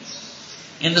condition.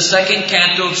 In the second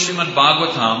canto of Srimad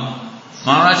Bhagavatam,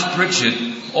 Maharaj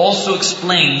Parikshit also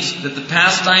explains that the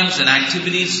pastimes and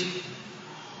activities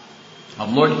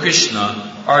of Lord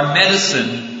Krishna are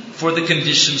medicine for the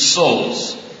conditioned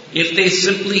souls. If they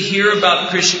simply hear about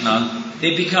Krishna,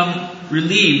 they become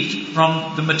relieved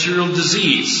from the material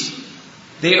disease.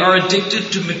 They are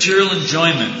addicted to material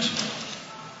enjoyment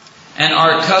and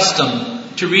are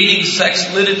accustomed to reading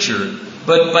sex literature.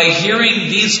 But by hearing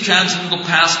these transcendental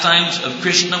pastimes of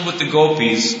Krishna with the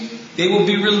gopis, they will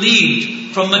be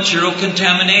relieved from material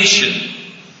contamination.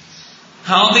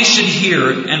 How they should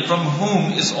hear and from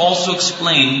whom is also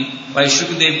explained by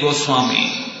Shukadeva Goswami.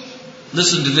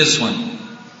 Listen to this one.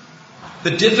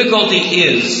 The difficulty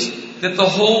is that the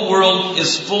whole world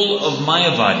is full of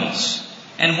Mayavadis.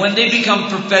 And when they become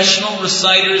professional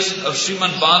reciters of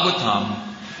Srimad Bhagavatam,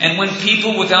 and when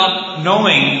people, without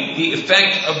knowing the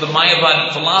effect of the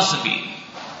Mayavadi philosophy,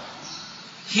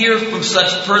 hear from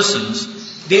such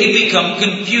persons, they become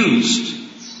confused.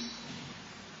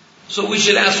 So we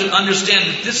should understand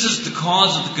that this is the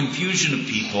cause of the confusion of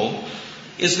people,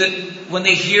 is that when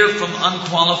they hear from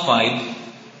unqualified,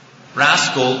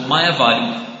 rascal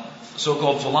Mayavadi,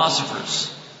 so-called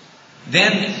philosophers,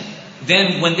 then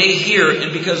when they hear,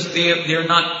 and because they're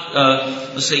not,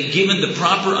 let's say, given the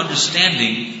proper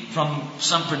understanding from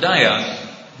Sampradaya,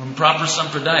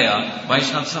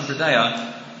 Vaishnava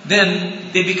Sampradaya,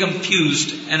 then they become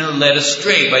confused and are led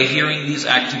astray by hearing these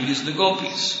activities of the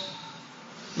gopis.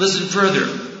 Listen further.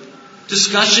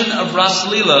 Discussion of Rasa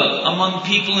Leela among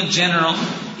people in general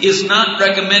is not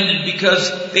recommended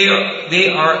because they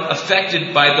are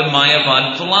affected by the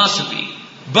Mayavad philosophy.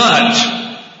 But,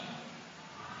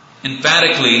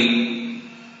 emphatically,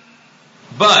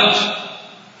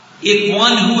 if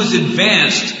one who is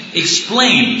advanced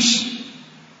explains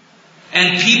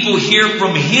and people hear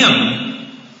from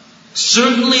him,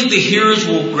 certainly the hearers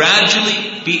will gradually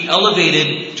be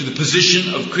elevated to the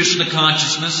position of Krishna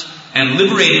consciousness and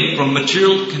liberated from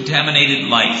material contaminated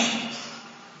life.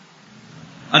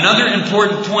 Another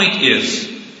important point is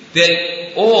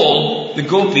that all the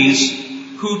gopis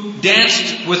who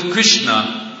danced with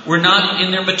Krishna were not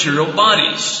in their material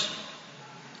bodies.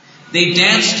 They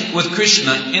danced with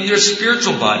Krishna in their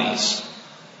spiritual bodies.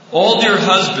 All their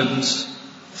husbands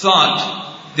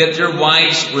thought that their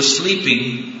wives were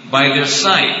sleeping by their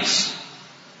sides.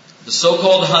 The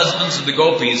so-called husbands of the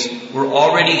gopis were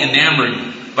already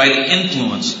enamored by the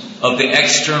influence of the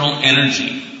external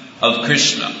energy of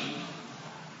Krishna.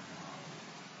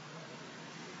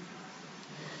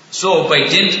 So, by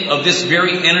dint of this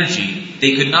very energy,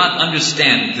 they could not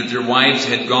understand that their wives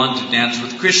had gone to dance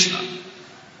with Krishna.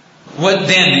 What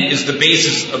then is the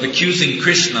basis of accusing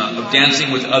Krishna of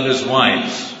dancing with others'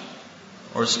 wives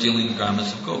or stealing the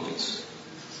garments of gopis?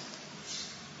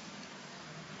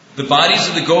 The bodies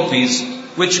of the gopis,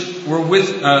 which were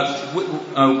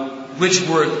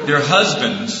their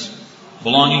husbands,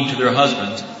 belonging to their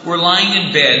husbands, were lying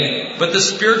in bed, but the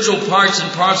spiritual parts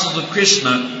and parcels of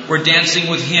Krishna were dancing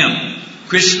with him.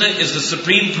 Krishna is the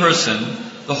Supreme Person,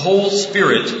 the whole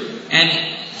Spirit, and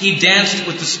he danced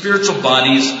with the spiritual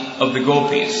bodies of the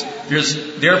gopis.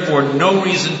 There's therefore no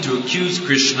reason to accuse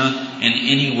Krishna in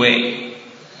any way.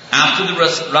 After the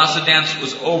rasa dance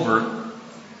was over,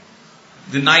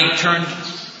 the night turned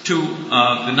to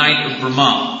the night of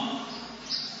Brahma.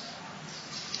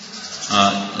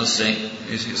 let's say,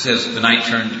 it says the night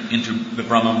turned into the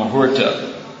Brahma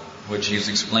Muhurta, which he's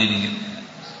explaining.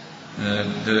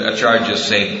 The acharyas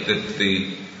say that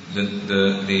the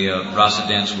rasa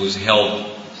dance was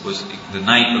the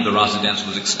night of the rasa dance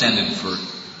was extended for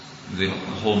the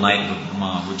whole night of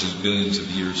Brahma, which is billions of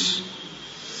years.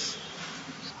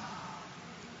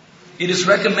 It is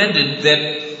recommended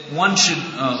that one should,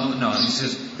 he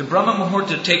says, the Brahma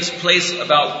Muhurta takes place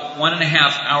about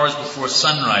 1.5 hours before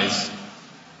sunrise.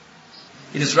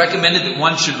 It is recommended that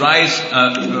one should rise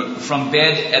from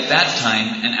bed at that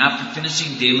time, and after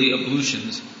finishing daily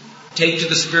ablutions, take to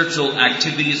the spiritual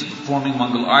activities of performing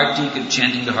Mangal Artik and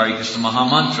chanting the Hare Krishna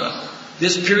Mahamantra.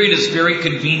 This period is very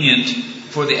convenient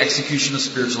for the execution of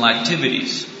spiritual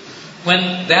activities.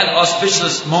 When that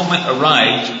auspicious moment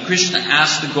arrived, Krishna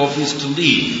asked the gopis to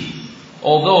leave.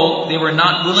 Although they were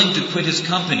not willing to quit his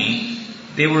company,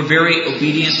 they were very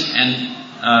obedient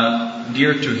and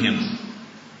dear to him.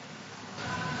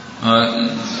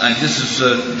 This is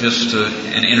just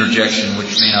an interjection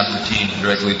which may not pertain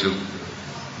directly to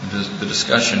the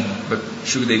discussion, but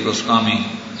Shukadeva Goswami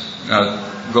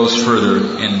goes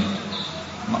further in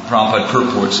Prabhupada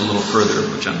purports a little further,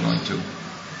 which I'm going to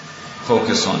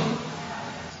focus on.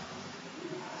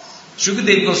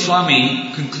 Shukadeva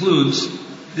Goswami concludes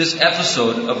this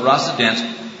episode of Rasa Dance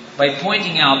by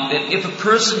pointing out that if a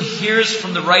person hears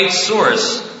from the right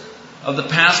source of the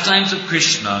pastimes of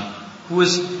Krishna, who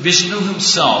is Vishnu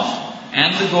himself,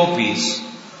 and the gopis,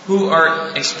 who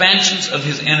are expansions of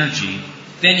his energy,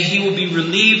 then he will be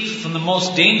relieved from the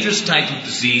most dangerous type of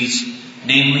disease,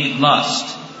 namely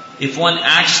lust. If one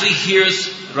actually hears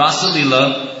Rasa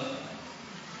Lila,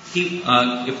 he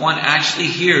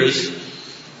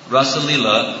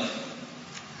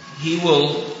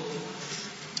will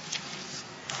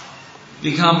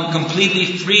become completely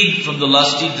freed from the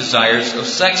lusty desires of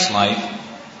sex life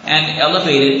and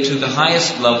elevated to the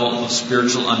highest level of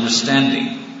spiritual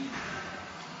understanding.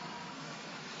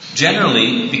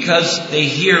 Generally, because they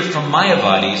hear from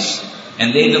Mayavadis,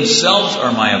 and they themselves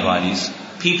are Mayavadis,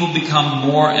 people become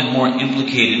more and more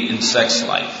implicated in sex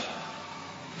life.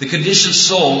 The conditioned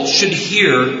soul should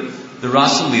hear the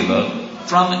Rasa Lila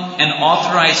from an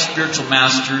authorized spiritual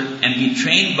master and be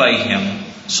trained by him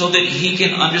so that he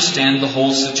can understand the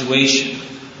whole situation.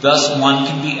 Thus one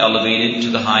can be elevated to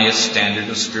the highest standard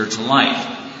of spiritual life.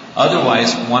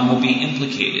 Otherwise one will be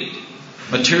implicated.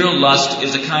 Material lust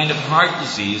is a kind of heart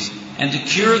disease, and to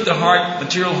cure the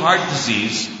material heart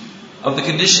disease of the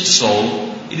conditioned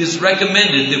soul, it is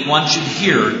recommended that one should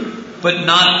hear, but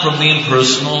not from the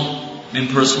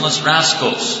impersonalist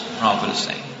rascals, Prabhupada is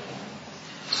saying.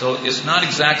 So it's not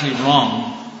exactly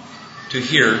wrong to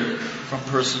hear from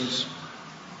persons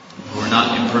who are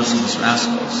not impersonalist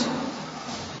rascals.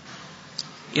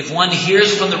 If one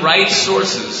hears from the right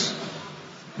sources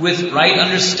with right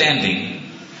understanding,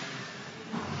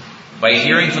 by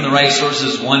hearing from the right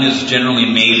sources, one is generally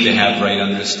made to have right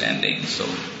understanding. So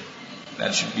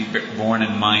that should be borne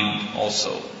in mind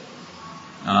also.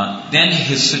 Then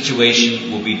his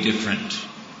situation will be different.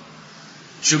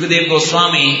 Shukadeva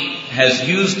Goswami has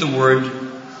used the word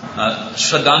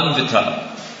Shraddhanvita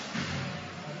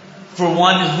for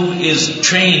one who is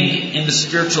trained in the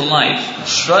spiritual life.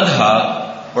 Shraddha,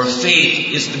 or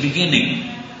faith, is the beginning.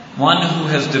 One who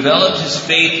has developed his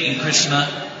faith in Krishna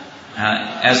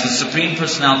as the Supreme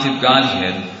Personality of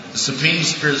Godhead, the Supreme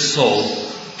Spirit Soul,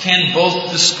 can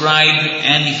both describe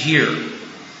and hear.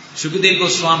 Shukadeva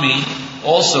Goswami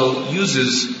also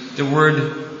uses the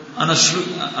word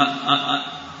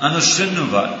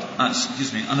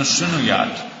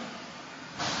anushrunuyat.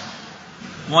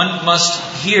 One must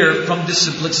hear from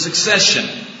disciplic succession.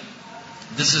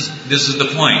 This is the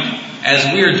point. As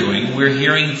we're doing, we're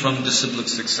hearing from disciplic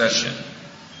succession.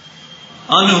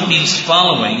 Anu means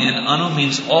following, and anu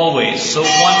means always. So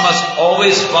one must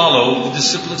always follow the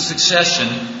disciplic succession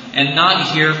and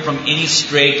not hear from any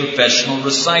stray professional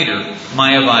reciter,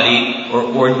 Mayavadi, or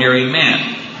ordinary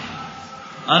man.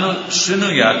 Anu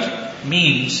Shrunuyat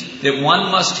means that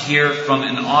one must hear from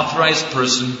an authorized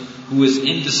person who is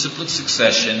in disciplic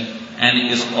succession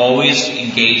and is always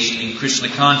engaged in Krishna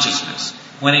consciousness.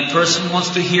 When a person wants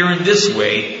to hear in this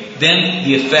way, then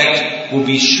the effect will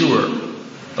be sure.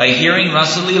 By hearing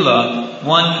Rasa Lila,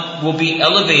 one will be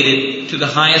elevated to the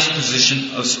highest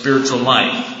position of spiritual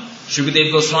life.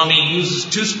 Shukadeva Goswami uses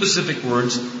two specific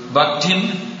words,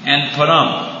 Bhaktim and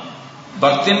Param.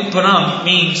 Bhaktim Param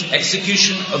means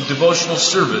execution of devotional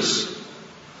service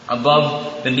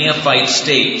above the neophyte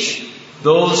stage.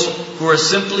 Those who are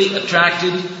simply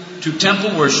attracted to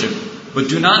temple worship but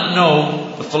do not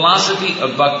know the philosophy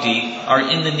of bhakti are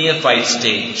in the neophyte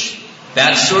stage.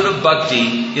 That sort of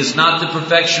bhakti is not the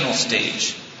perfectional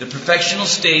stage. The perfectional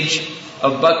stage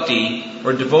of bhakti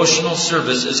or devotional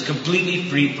service is completely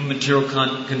free from material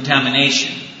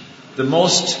contamination. The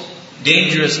most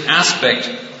dangerous aspect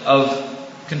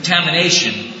of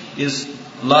contamination is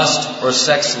lust or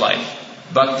sex life.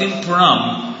 Bhaktin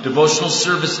Param, devotional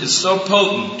service, is so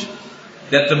potent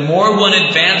that the more one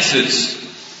advances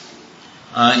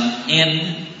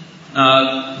in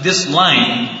this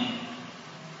line,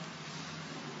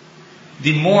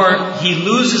 the more he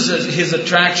loses his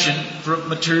attraction for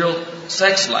material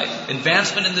sex life.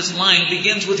 Advancement in this line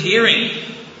begins with hearing.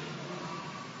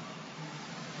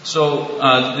 So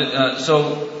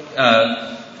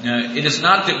it is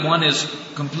not that one is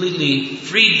completely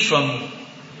freed from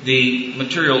the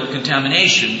material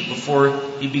contamination before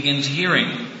he begins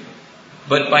hearing.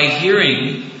 But by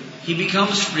hearing, he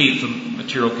becomes free from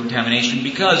material contamination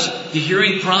because the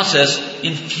hearing process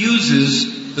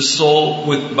infuses the soul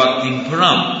with Bhaktin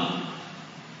Param.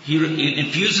 It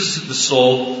infuses the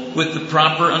soul with the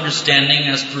proper understanding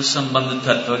as per Sambandha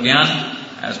Tattva Gyan,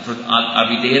 as per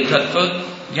Avideya Tattva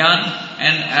Gyan,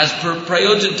 and as per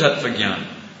Prayojan Tattva Gyan.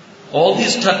 All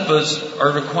these tattvas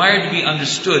are required to be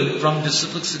understood from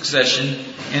disciplic succession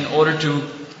in order to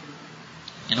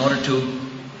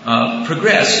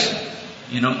progress,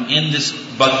 in this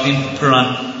Bhaktin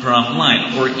Param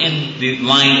line, or in the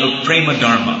line of Prema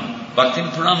Dharma. Bhaktin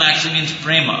Param actually means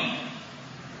Prema.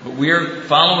 But we are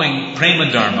following Prema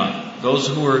Dharma, those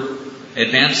who are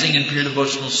advancing in pure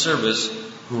devotional service,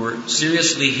 who are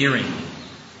seriously hearing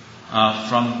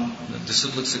from the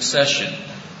disciplic succession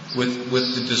with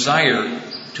the desire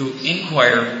to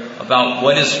inquire about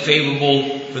what is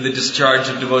favorable for the discharge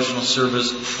of devotional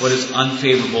service, what is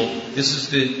unfavorable. This is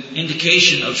the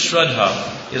indication of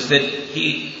Shraddha, is that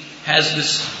he has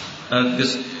this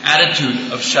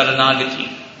attitude of Sharanagati,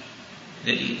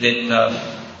 that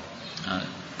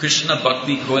Krishna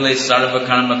Bhakti Koile Sarva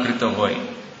Karma Krita Hoy.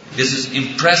 This is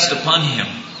impressed upon him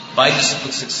by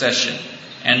disciplic succession.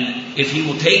 And if he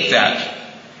will take that,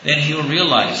 then he will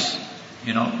realize,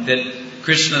 that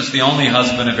Krishna is the only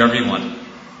husband of everyone,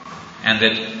 and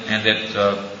that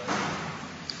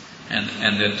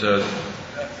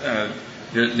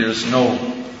there's no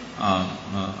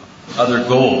other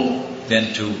goal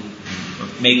than to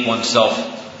make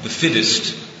oneself the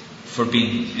fittest for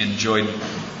being enjoyed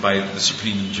by the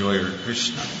Supreme Enjoyer,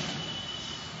 Krishna.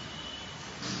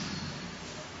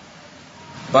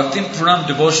 Bhaktin Param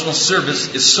devotional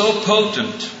service is so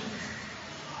potent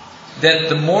that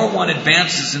the more one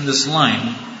advances in this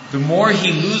line, the more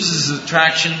he loses his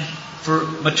attraction for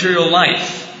material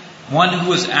life. One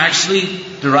who is actually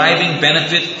deriving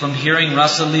benefit from hearing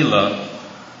Rasa Lila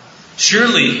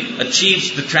surely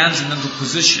achieves the transcendental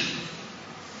position.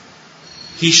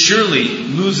 He surely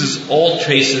loses all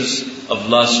traces of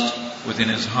lust within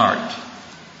his heart.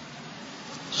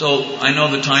 So I know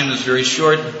the time is very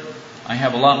short. I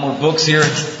have a lot more books here,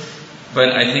 but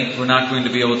I think we're not going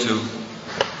to be able to.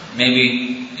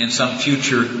 Maybe in some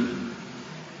future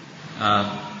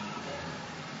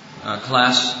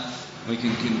class we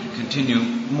can continue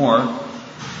more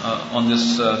on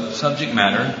this subject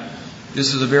matter.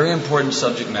 This is a very important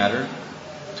subject matter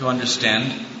to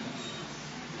understand.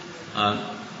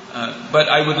 But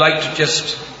I would like to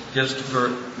just for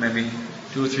maybe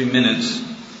 2 or 3 minutes,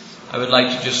 I would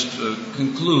like to just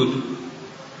conclude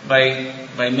by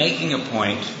making a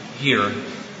point here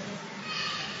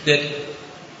that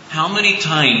how many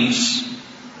times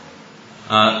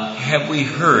have we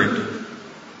heard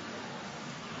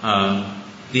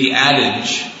the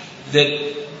adage that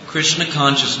Krishna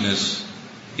consciousness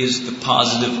is the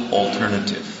positive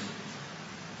alternative?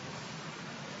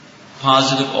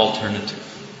 Positive alternative.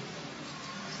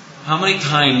 How many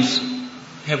times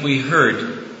have we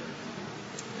heard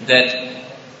that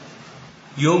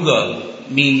yoga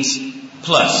means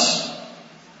plus?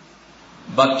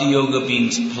 Bhakti yoga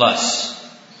means plus.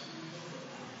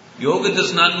 Yoga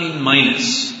does not mean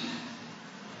minus.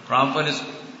 Prabhupada has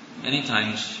many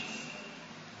times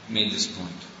made this point.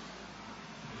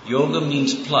 Yoga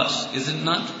means plus. Is it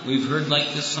not? We've heard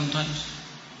like this sometimes.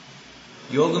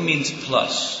 Yoga means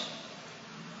plus.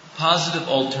 Positive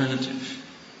alternative.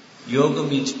 Yoga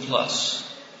means plus.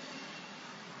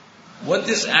 What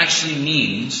this actually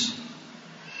means,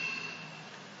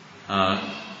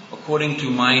 according to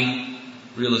my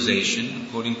realization,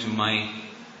 according to my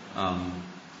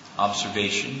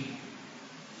observation,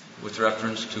 with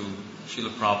reference to Srila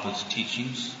Prabhupada's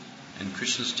teachings and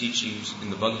Krishna's teachings in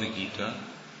the Bhagavad Gita,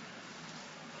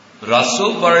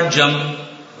 Raso Varjam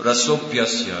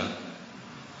Rasopyasya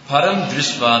Param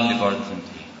Drisva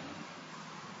Nivardhanti.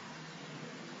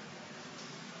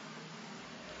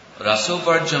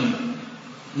 Rasovarjam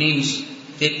means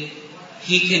that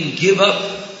he can give up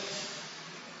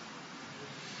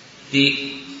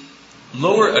the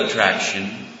lower attraction,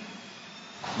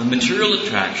 the material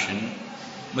attraction,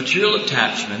 material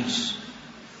attachments,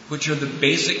 which are the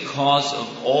basic cause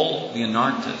of all the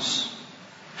anarthas.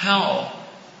 How?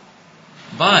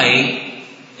 By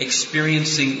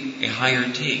experiencing a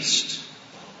higher taste.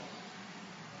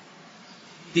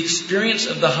 The experience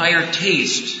of the higher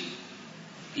taste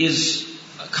is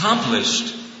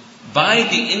accomplished by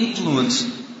the influence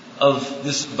of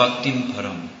this bhaktim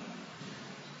param.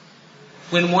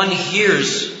 When one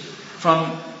hears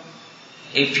from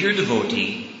a pure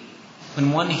devotee,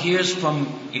 when one hears from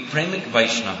a premik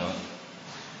Vaishnava,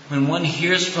 when one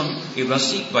hears from a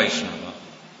rasik Vaishnava,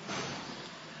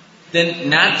 then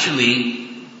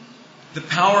naturally the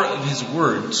power of his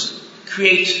words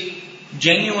create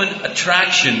genuine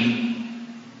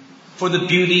attraction for the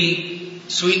beauty,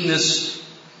 sweetness,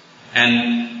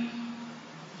 and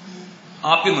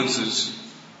opulences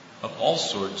of all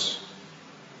sorts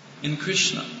in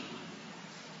Krishna.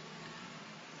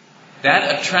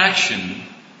 That attraction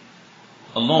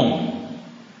alone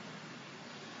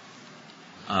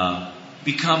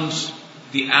becomes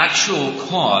the actual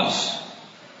cause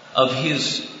of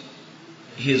his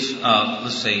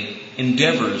let's say,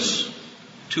 endeavors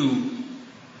to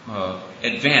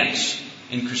advance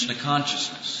in Krishna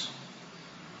consciousness.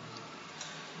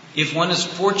 If one is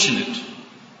fortunate,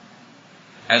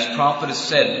 as Prabhupada has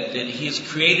said, that he has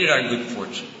created our good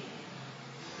fortune,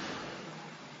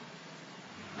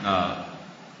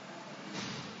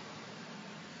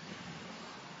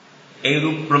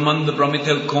 Erup Brahmanda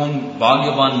Brahmitel Kon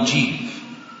Bhagyavan Jeev,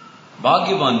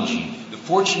 the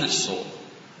fortunate soul,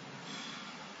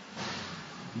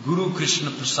 Guru Krishna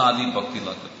Prasadi Bhakti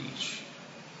Lata Bij.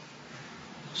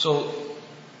 So,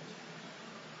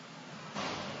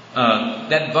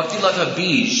 that Bhakti Lata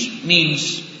Bij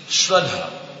means Shraddha.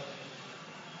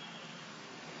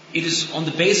 It is on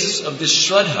the basis of this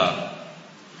Shraddha,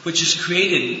 which is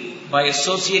created by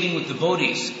associating with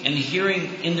devotees and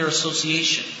hearing in their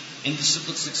association, in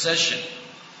disciplic succession,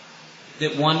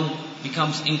 that one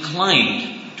becomes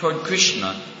inclined toward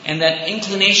Krishna, and that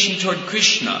inclination toward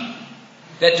Krishna,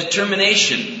 that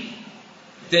determination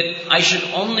that I should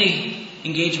only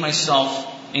engage myself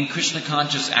in Krishna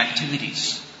conscious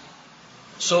activities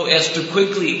so as to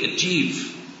quickly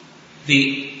achieve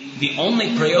the only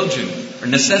prayojan or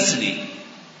necessity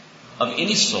of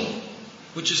any soul,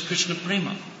 which is Krishna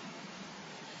prema.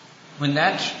 When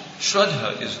that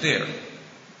shraddha is there,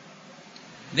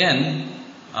 then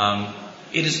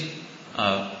it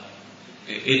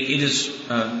is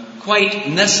quite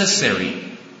necessary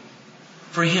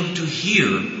for him to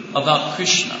hear about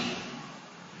Krishna,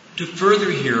 to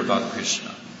further hear about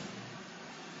Krishna,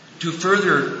 to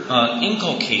further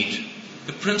inculcate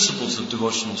the principles of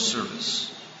devotional service.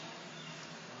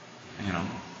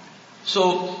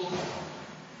 So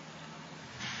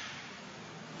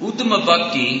Uttama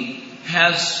Bhakti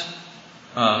has,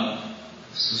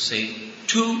 let's say,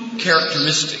 two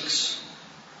characteristics.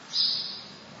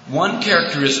 One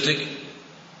characteristic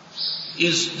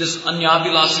is this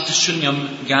anyabhilasika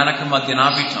shunyam jnanakarma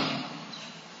dhyanabritam.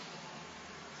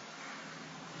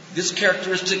 This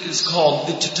characteristic is called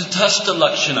the tatastha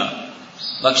lakshana.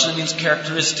 Lakshana means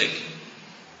characteristic.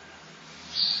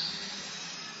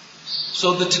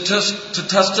 So the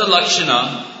tatastha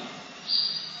lakshana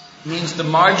means the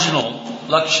marginal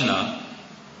lakshana,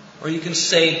 or you can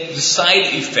say the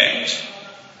side effect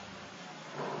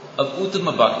of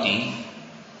Uttama Bhakti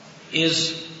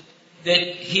is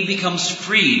that he becomes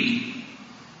freed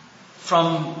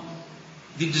from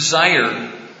the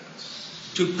desire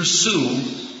to pursue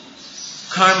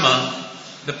karma,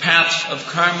 the paths of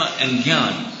karma and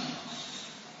jnana.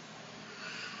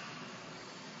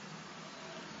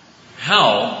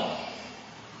 How?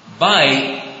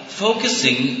 By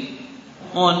focusing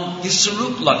on the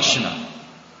Sarup Lakshana.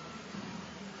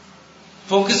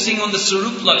 Focusing on the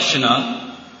Sarup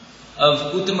Lakshana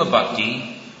of Uttama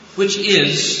Bhakti, which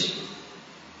is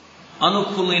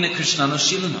Anukulena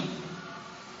Krishnanushilana.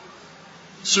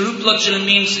 Sarup Lakshana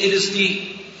means it is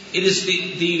the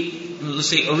let's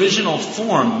say original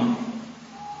form,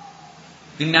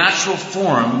 the natural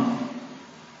form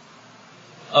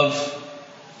of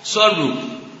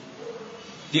Sarup,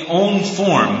 the own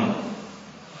form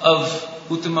of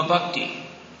Uttama Bhakti.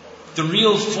 The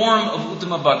real form of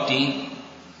Uttama Bhakti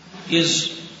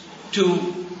is to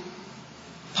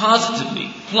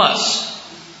positively plus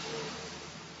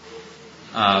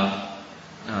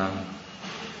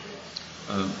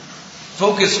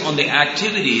focus on the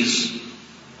activities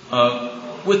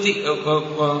with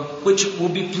which will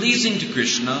be pleasing to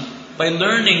Krishna by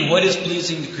learning what is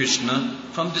pleasing to Krishna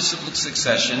from disciplic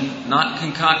succession, not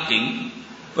concocting,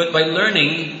 but by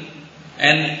learning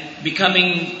and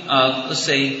becoming,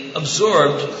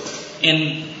 absorbed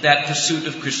in that pursuit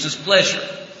of Krishna's pleasure.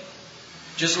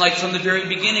 Just like from the very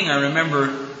beginning, I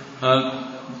remember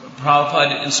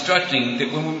Prabhupada instructing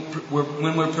that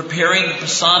when we're preparing the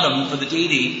prasadam for the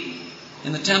deity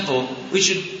in the temple, we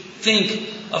should think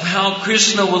of how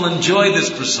Krishna will enjoy this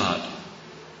prasad.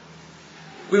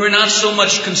 We were not so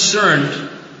much concerned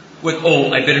with,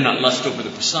 I better not lust over the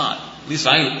prasad. At least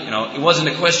it wasn't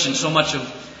a question so much of,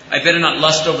 I better not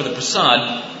lust over the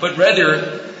prasad, but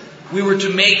rather, we were to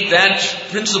make that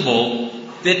principle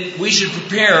that we should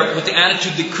prepare with the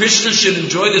attitude that Krishna should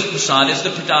enjoy this prasad as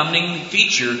the predominating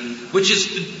feature, which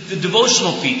is the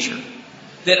devotional feature.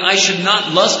 That I should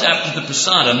not lust after the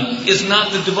prasadam is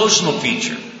not the devotional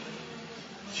feature.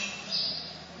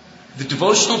 The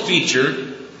devotional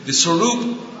feature, the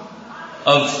swarup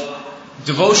of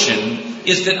devotion,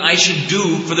 is that I should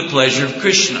do for the pleasure of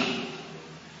Krishna.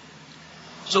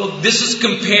 So this is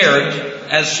compared,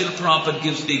 as Srila Prabhupada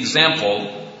gives the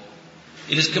example,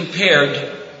 it is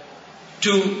compared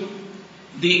to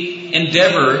the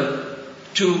endeavor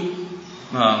to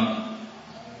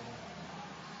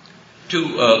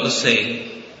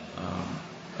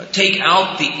take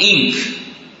out the ink,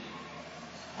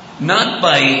 not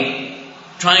by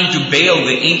trying to bail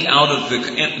the ink out of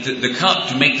the cup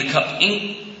to make the cup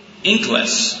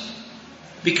inkless.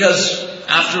 Because,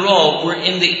 after all, we're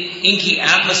in the inky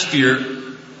atmosphere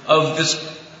of this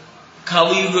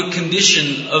Kali Yuga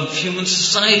condition of human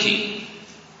society.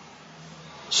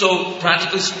 So,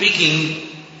 practically speaking,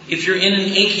 if you're in an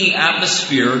inky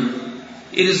atmosphere,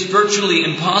 it is virtually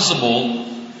impossible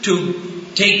to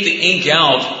take the ink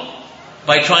out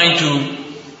by trying to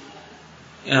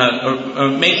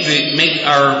make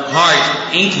our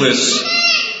heart inkless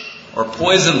or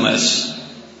poisonless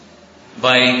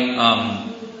by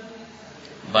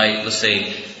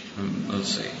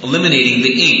eliminating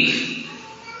the ink.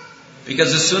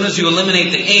 Because as soon as you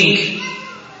eliminate the ink,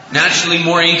 naturally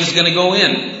more ink is going to go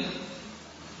in.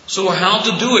 So how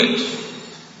to do it?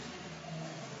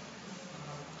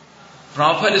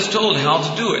 Prabhupada is told how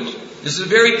to do it. This is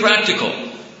very practical.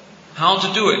 How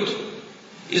to do it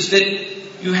is that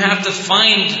you have to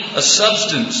find a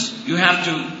substance. You have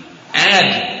to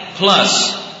add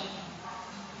plus.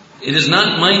 It is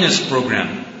not minus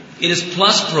program. It is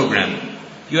plus program.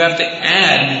 You have to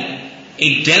add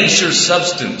a denser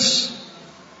substance.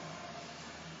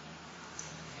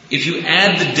 If you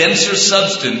add the denser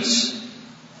substance,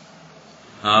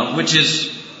 which is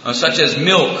such as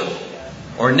milk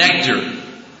or nectar,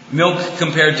 milk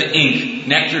compared to ink,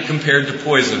 nectar compared to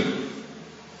poison.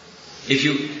 If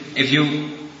you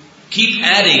keep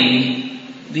adding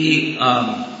the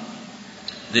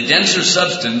denser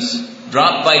substance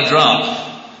drop by drop,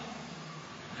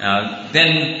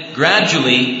 then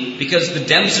gradually, because the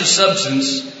denser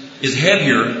substance is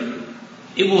heavier,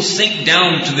 it will sink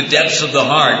down to the depths of the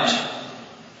heart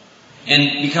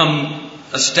and become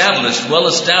well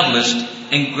established,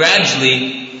 and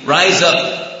gradually rise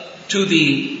up to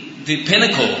the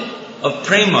pinnacle of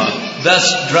prema,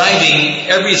 thus driving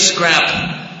every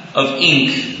scrap of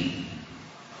ink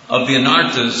of the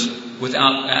anarthas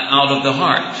out of the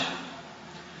heart.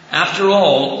 After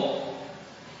all,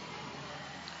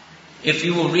 if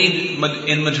you will read in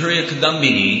Madhurya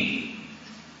Kadambini,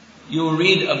 you will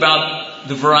read about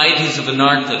the varieties of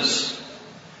anarthas.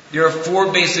 There are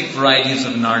 4 basic varieties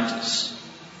of anarthas.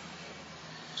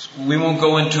 We won't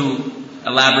go into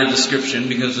elaborate description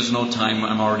because there's no time.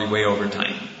 I'm already way over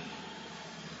time.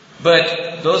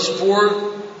 But those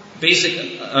 4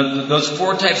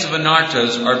 types of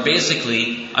anarthas are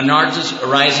basically anarthas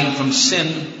arising from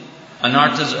sin,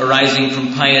 anarthas arising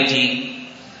from piety,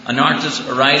 anarthas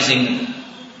arising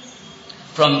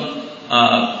from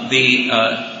the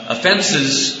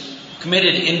offenses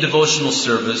committed in devotional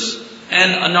service,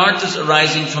 and anarthas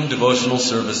arising from devotional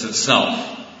service itself.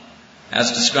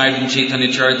 As described in Chaitanya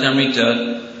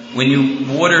Charitamrita, when you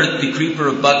water the creeper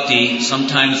of bhakti,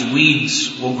 sometimes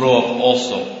weeds will grow up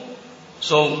also.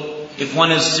 So, if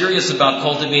one is serious about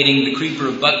cultivating the creeper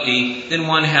of bhakti, then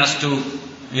one has to,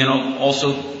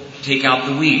 also take out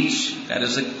the weeds. That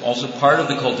is also part of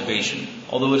the cultivation,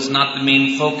 although it's not the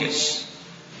main focus.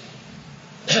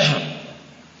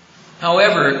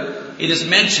 However, it is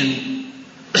mentioned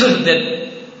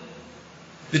that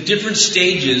the different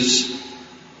stages,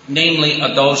 namely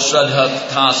Adau Shraddha,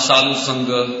 Tha Sadhu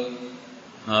Sangha,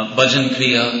 Bhajan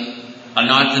Kriya,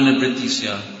 Anartha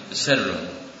Nivrittisya, etc.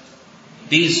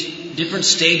 These different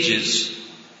stages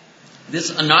This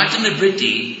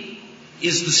anartha-nivritti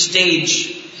is the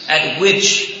stage at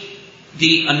which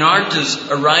the anarthas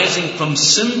arising from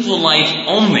sinful life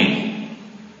only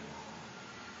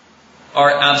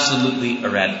are absolutely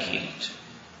eradicated.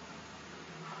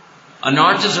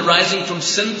 Anarthas arising from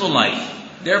sinful life,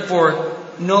 therefore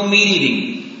no meat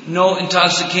eating, no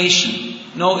intoxication,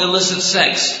 no illicit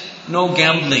sex, no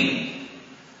gambling.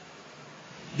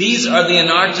 These are the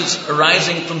anarthas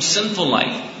arising from sinful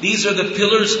life. These are the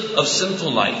pillars of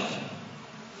sinful life.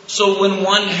 So when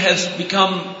one has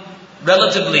become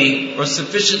relatively or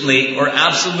sufficiently or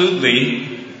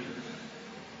absolutely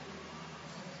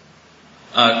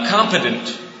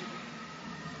competent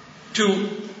to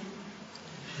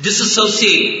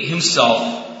disassociate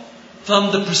himself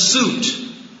from the pursuit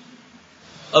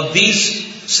of these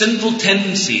sinful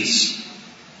tendencies,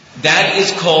 that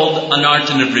is called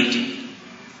anartha-nivritti.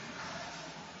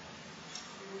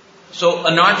 So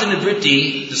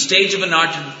anartha-nivritti, the stage of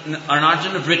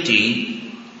anartha-nivritti,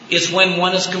 is when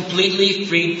one is completely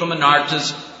freed from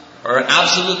anarthas, or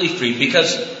absolutely free,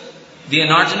 because the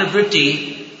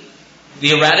anartha-nivritti,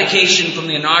 the eradication from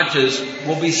the anarthas,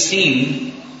 will be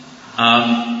seen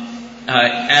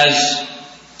as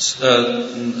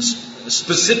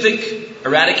specific,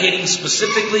 eradicating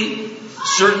specifically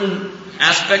certain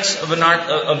aspects of the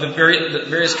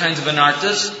various kinds of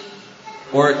anarthas,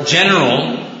 or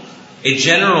a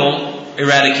general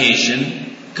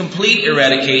eradication, complete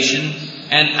eradication,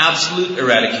 and absolute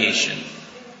eradication.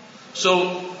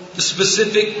 So the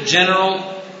specific, general,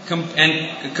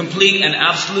 and complete and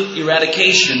absolute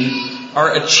eradication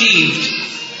are achieved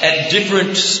at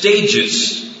different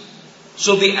stages.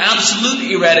 So the absolute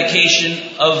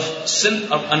eradication of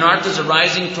anarthas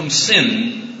arising from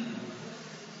sin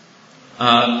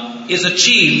is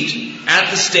achieved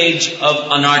at the stage of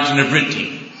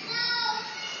anartha-nivritti.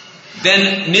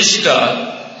 Then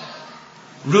nishtha,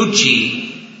 ruchi,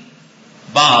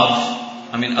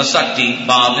 asakti,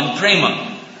 bhav, and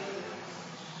prema.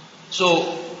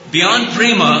 So beyond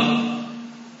prema,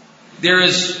 there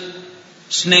is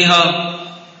sneha,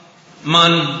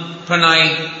 man,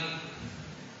 pranay,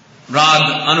 rag,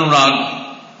 anurag,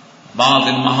 bhav,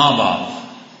 and mahabhav.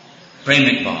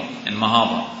 Premic bhav and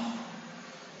mahabhav.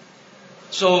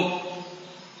 So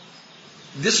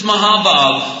this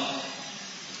mahabhav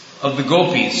of the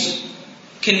gopis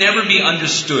can never be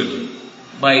understood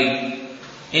by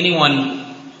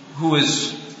anyone who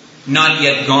is not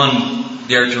yet gone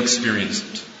there to experience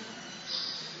it.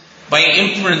 By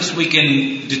inference, we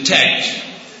can detect,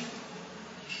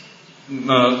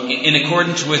 in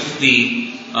accordance with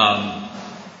the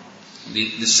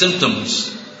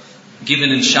symptoms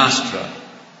given in Shastra,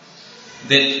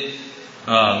 that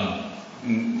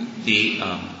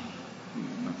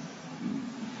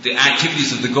the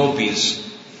activities of the gopis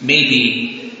may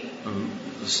be,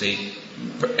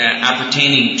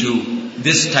 appertaining to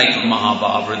this type of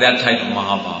mahabhav or that type of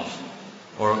mahabhav,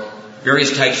 or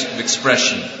various types of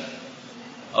expression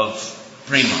of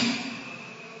prema.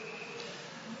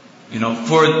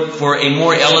 For a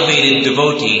more elevated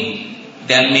devotee,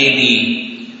 that may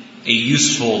be a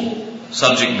useful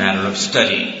subject matter of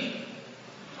study.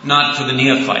 Not for the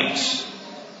neophytes.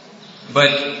 But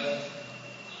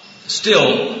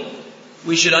still,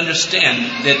 we should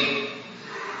understand that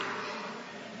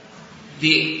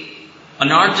the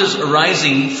anarthas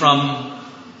arising from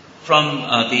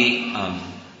the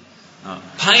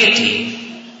piety,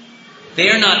 they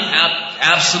are not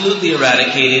absolutely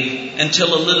eradicated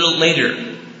until a little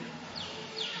later.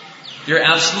 They're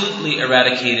absolutely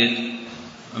eradicated,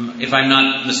 if I'm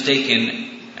not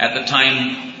mistaken, at the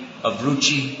time of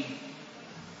ruchi.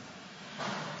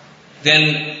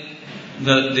 Then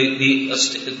the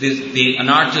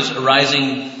anarthas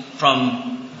arising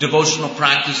from devotional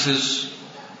practices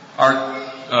are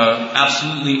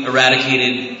absolutely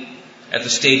eradicated at the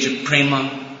stage of prema,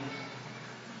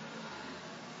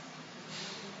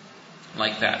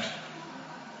 like that.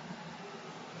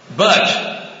 But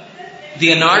the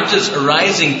anarthas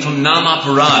arising from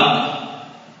namaparad,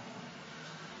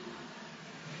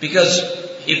 because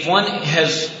if one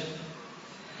has,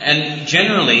 and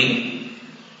generally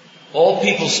all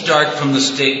people start from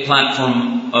the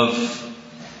platform of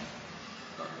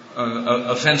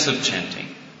offensive chanting.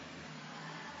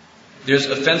 There's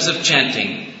offensive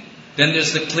chanting, then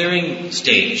there's the clearing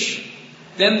stage,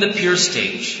 then the pure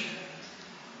stage.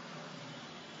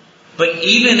 But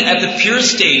even at the pure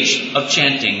stage of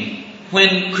chanting,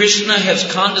 when Krishna has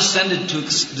condescended to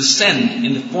descend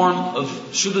in the form of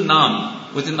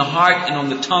Shuddhanam within the heart and on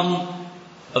the tongue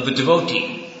of the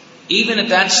devotee, even at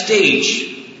that stage,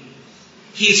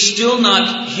 he has still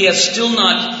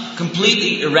not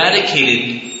completely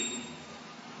eradicated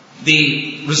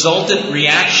the resultant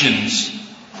reactions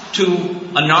to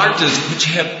anarthas which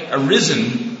have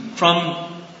arisen from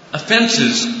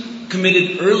offenses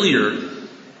committed earlier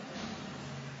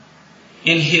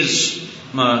in his,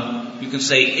 you can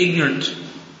say, ignorant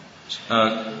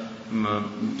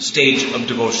stage of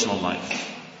devotional life.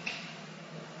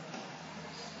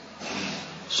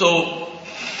 So,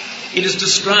 it is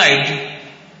described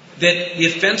that the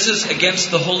offenses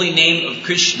against the holy name of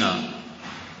Krishna,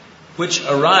 which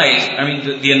arise,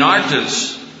 the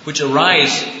anarthas, which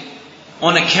arise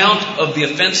on account of the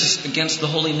offenses against the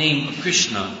holy name of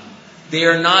Krishna, they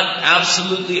are not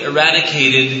absolutely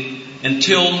eradicated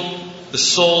until the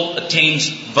soul attains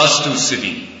Vastu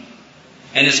Siddhi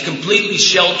and is completely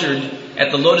sheltered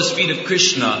at the lotus feet of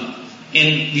Krishna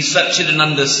in the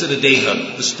Satchidananda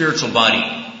Siddhadeha, the spiritual body,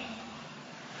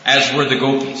 as were the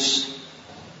gopis.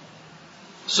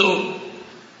 So,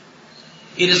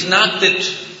 it is not that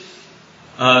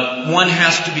one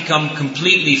has to become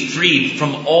completely freed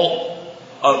from all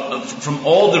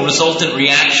the resultant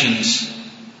reactions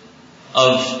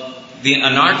of the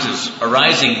anarthas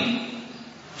arising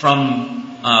from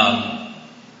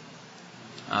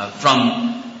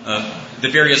the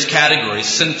various categories: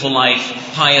 sinful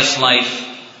life, pious life,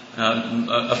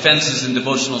 offenses in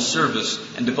devotional service,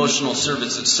 and devotional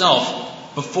service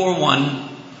itself, before one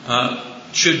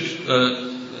should,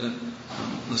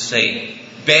 let's say,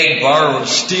 beg, borrow, or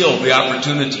steal the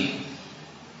opportunity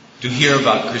to hear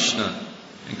about Krishna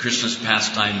and Krishna's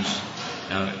pastimes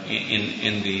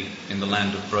in the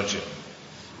land of Braja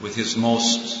with his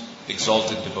most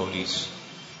exalted devotees,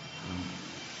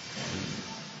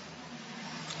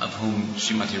 of whom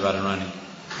Srimati Radharani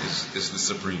is the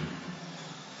supreme.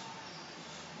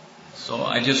 So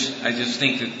I just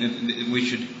think that we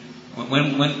should,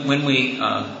 when we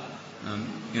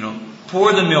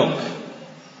pour the milk,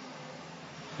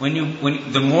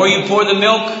 the more you pour the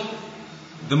milk,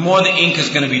 the more the ink is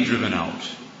going to be driven out.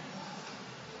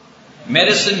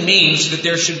 Medicine means that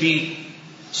there should be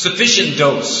sufficient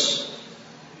dose.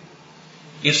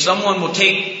 If someone will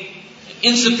take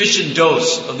insufficient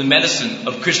dose of the medicine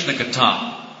of Krishna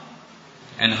Katha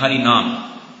and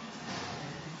Harinam,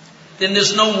 then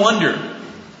there's no wonder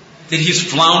that he's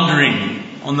floundering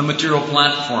on the material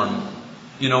platform,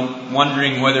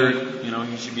 wondering whether,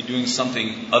 he should be doing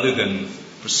something other than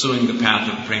pursuing the path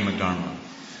of Prema Dharma.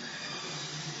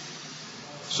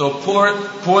 So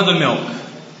pour the milk,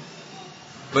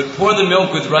 but pour the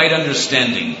milk with right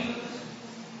understanding.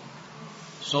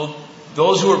 So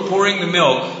those who are pouring the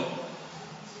milk,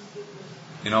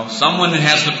 someone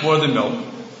has to pour the milk,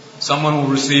 someone will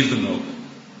receive the milk.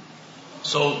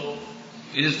 So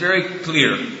it is very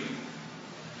clear,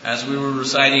 as we were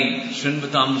reciting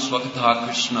Shrinvatam Swakatha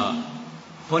Krishna,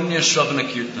 Punya Shravana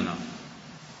Kirtana.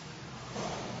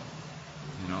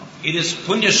 It is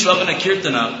Punya Shravana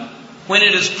Kirtana when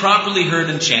it is properly heard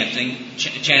and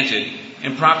chanted,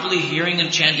 and properly hearing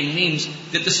and chanting means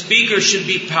that the speaker should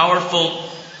be powerful.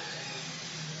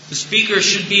 The speaker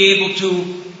should be able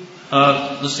to,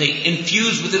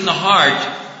 infuse within the heart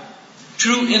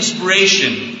true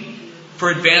inspiration for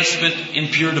advancement in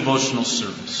pure devotional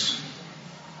service.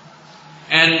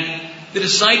 And the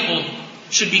disciple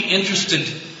should be interested,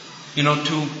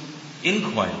 to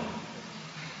inquire.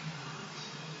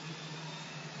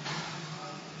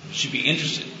 Should be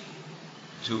interested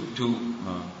to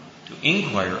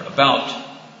inquire about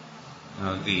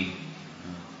the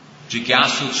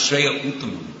Jigyasu Shreya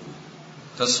Uttamam.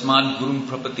 Tasmad Gurum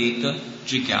Prapadeta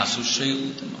Jigyasu Shreya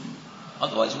Uttamam.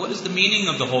 Otherwise, what is the meaning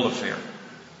of the whole affair?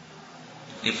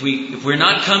 If we're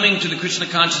not coming to the Krishna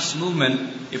conscious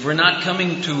movement, if we're not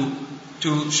coming to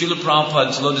Srila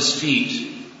Prabhupada's lotus feet,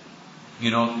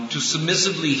 to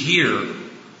submissively hear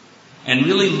and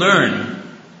really learn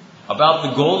about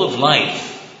the goal of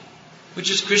life, which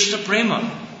is Krishna Prema,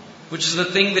 which is the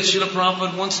thing that Srila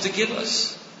Prabhupada wants to give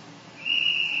us.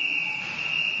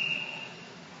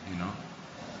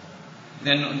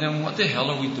 Then what the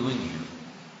hell are we doing here?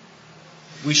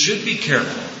 We should be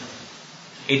careful.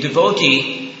 A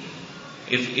devotee,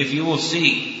 if you will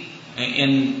see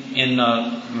in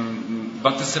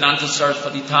Bhaktisiddhanta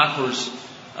Saraswati Thakur's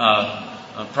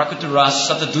Prakataras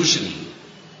Satadushini,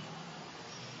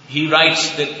 he writes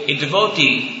that a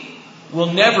devotee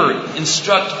will never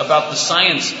instruct about the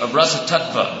science of Rasa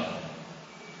Tattva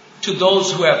to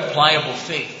those who have pliable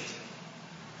faith.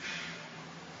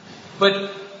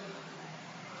 But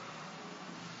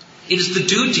it is the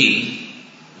duty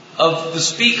of the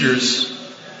speakers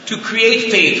to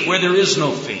create faith where there is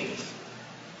no faith.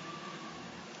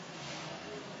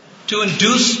 To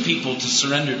induce people to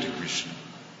surrender to Krishna.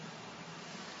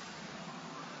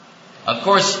 Of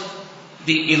course,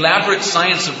 the elaborate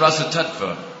science of Rasa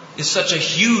Tattva is such a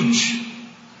huge,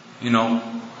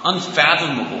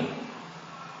 unfathomable,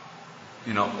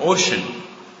 ocean,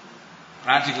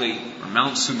 practically, or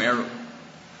Mount Sumeru,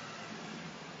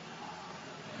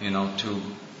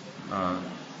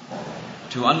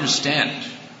 to understand.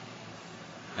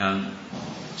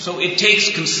 So it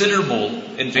takes considerable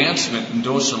advancement in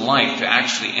dosha life to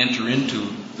actually enter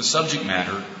into the subject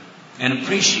matter and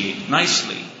appreciate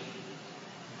nicely.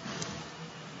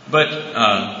 But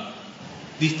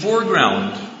the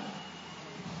foreground,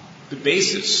 the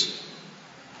basis,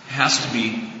 has to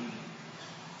be,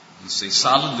 let's say,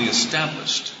 solidly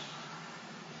established.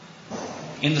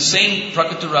 In the same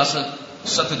Prakata Rasa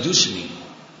Satadushini,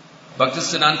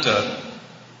 Bhaktisiddhanta,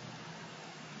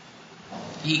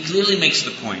 he clearly makes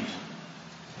the point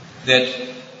that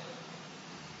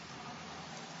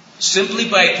simply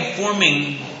by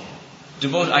performing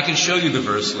devotion, I can show you the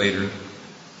verse later,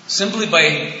 simply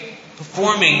by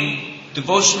performing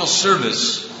devotional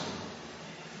service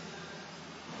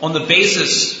on the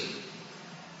basis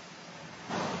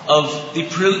of the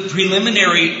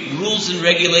preliminary rules and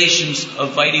regulations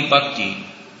of Vaidhi Bhakti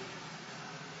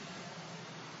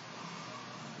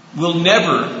will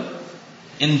never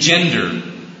engender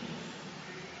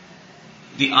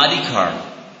the adhikar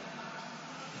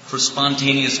for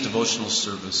spontaneous devotional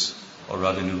service or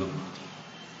Radhanula Bhakti.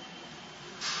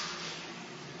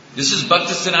 This is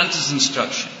Bhaktisiddhanta's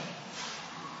instruction.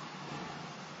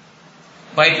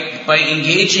 By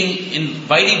engaging in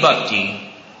Vaidhi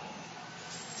Bhakti,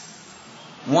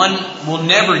 one will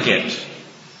never get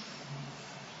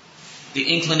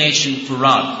the inclination for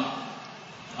Raga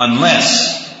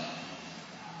unless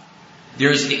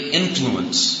there is the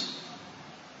influence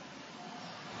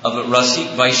of a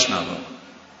Rasik Vaishnava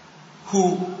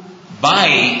who,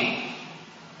 by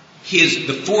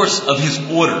the force of his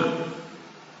order,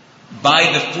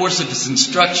 by the force of his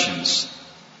instructions,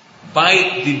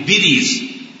 by the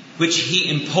vidhis which he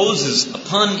imposes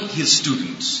upon his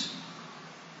students,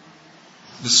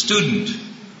 the student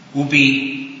will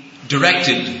be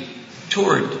directed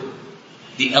toward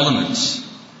the elements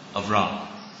of Raga.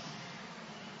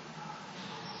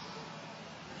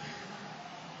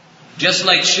 Just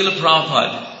like Srila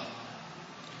Prabhupada,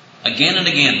 again and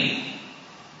again,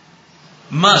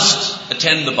 must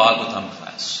attend the Bhagavatam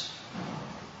class.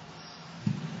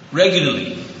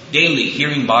 Regularly, daily,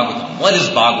 hearing Bhagavatam. What is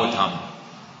Bhagavatam?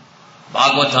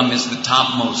 Bhagavatam is the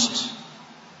topmost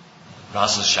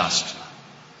Rasa Shastra.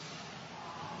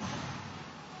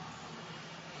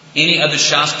 Any other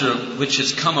Shastra which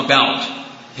has come about,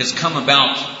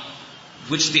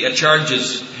 which the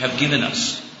Acharyas have given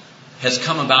us, has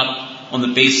come about on the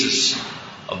basis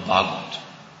of Bhagavat.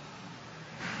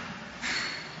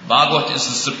 Bhagavat is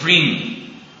the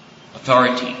supreme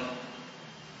authority.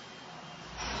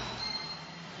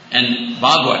 And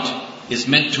Bhagavat is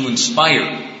meant to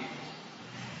inspire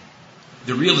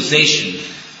the realization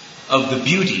of the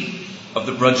beauty of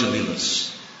the Braja Leelas.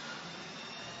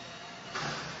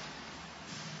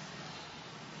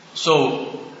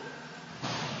 So,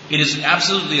 it is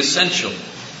absolutely essential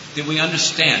that we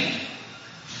understand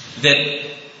that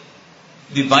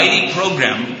the Vaidhi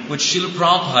program which Srila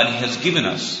Prabhupada has given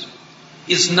us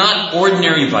is not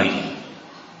ordinary Vaidhi.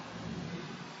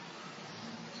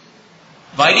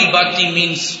 Vaidhi Bhakti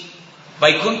means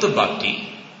Vaikuntha Bhakti,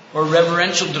 or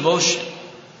reverential devotion.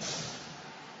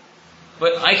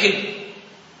 But I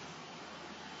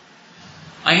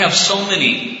have so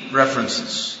many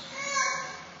references.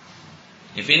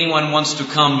 If anyone wants to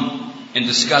come and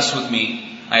discuss with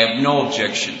me, I have no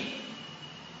objection.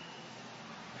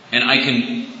 And I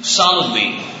can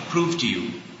solidly prove to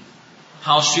you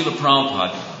how Srila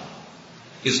Prabhupada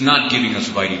is not giving us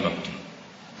Vaidhi Bhakti.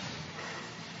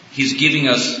 He's giving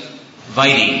us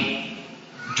Vaidhi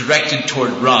directed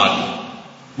toward Raga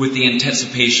with the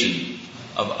anticipation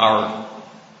of our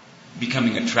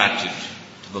becoming attracted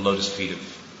to the lotus feet of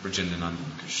Brajendananda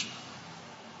and Krishna.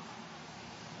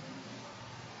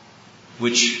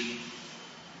 Which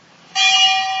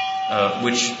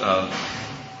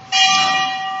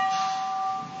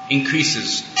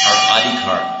increases our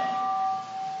adhikar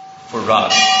for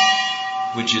Raga,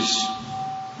 which is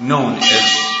known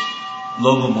as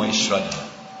Lobhamoy Shraddha.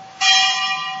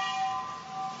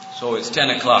 So it's 10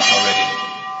 o'clock already.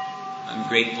 I'm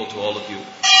grateful to all of you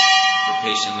for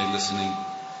patiently listening.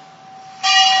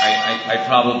 I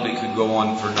probably could go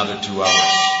on for another 2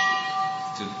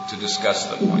 hours to discuss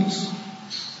the points,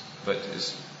 but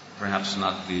it's perhaps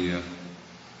not the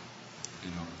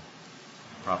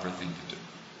proper thing to do.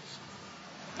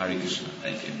 Hare Krishna.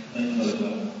 Thank you.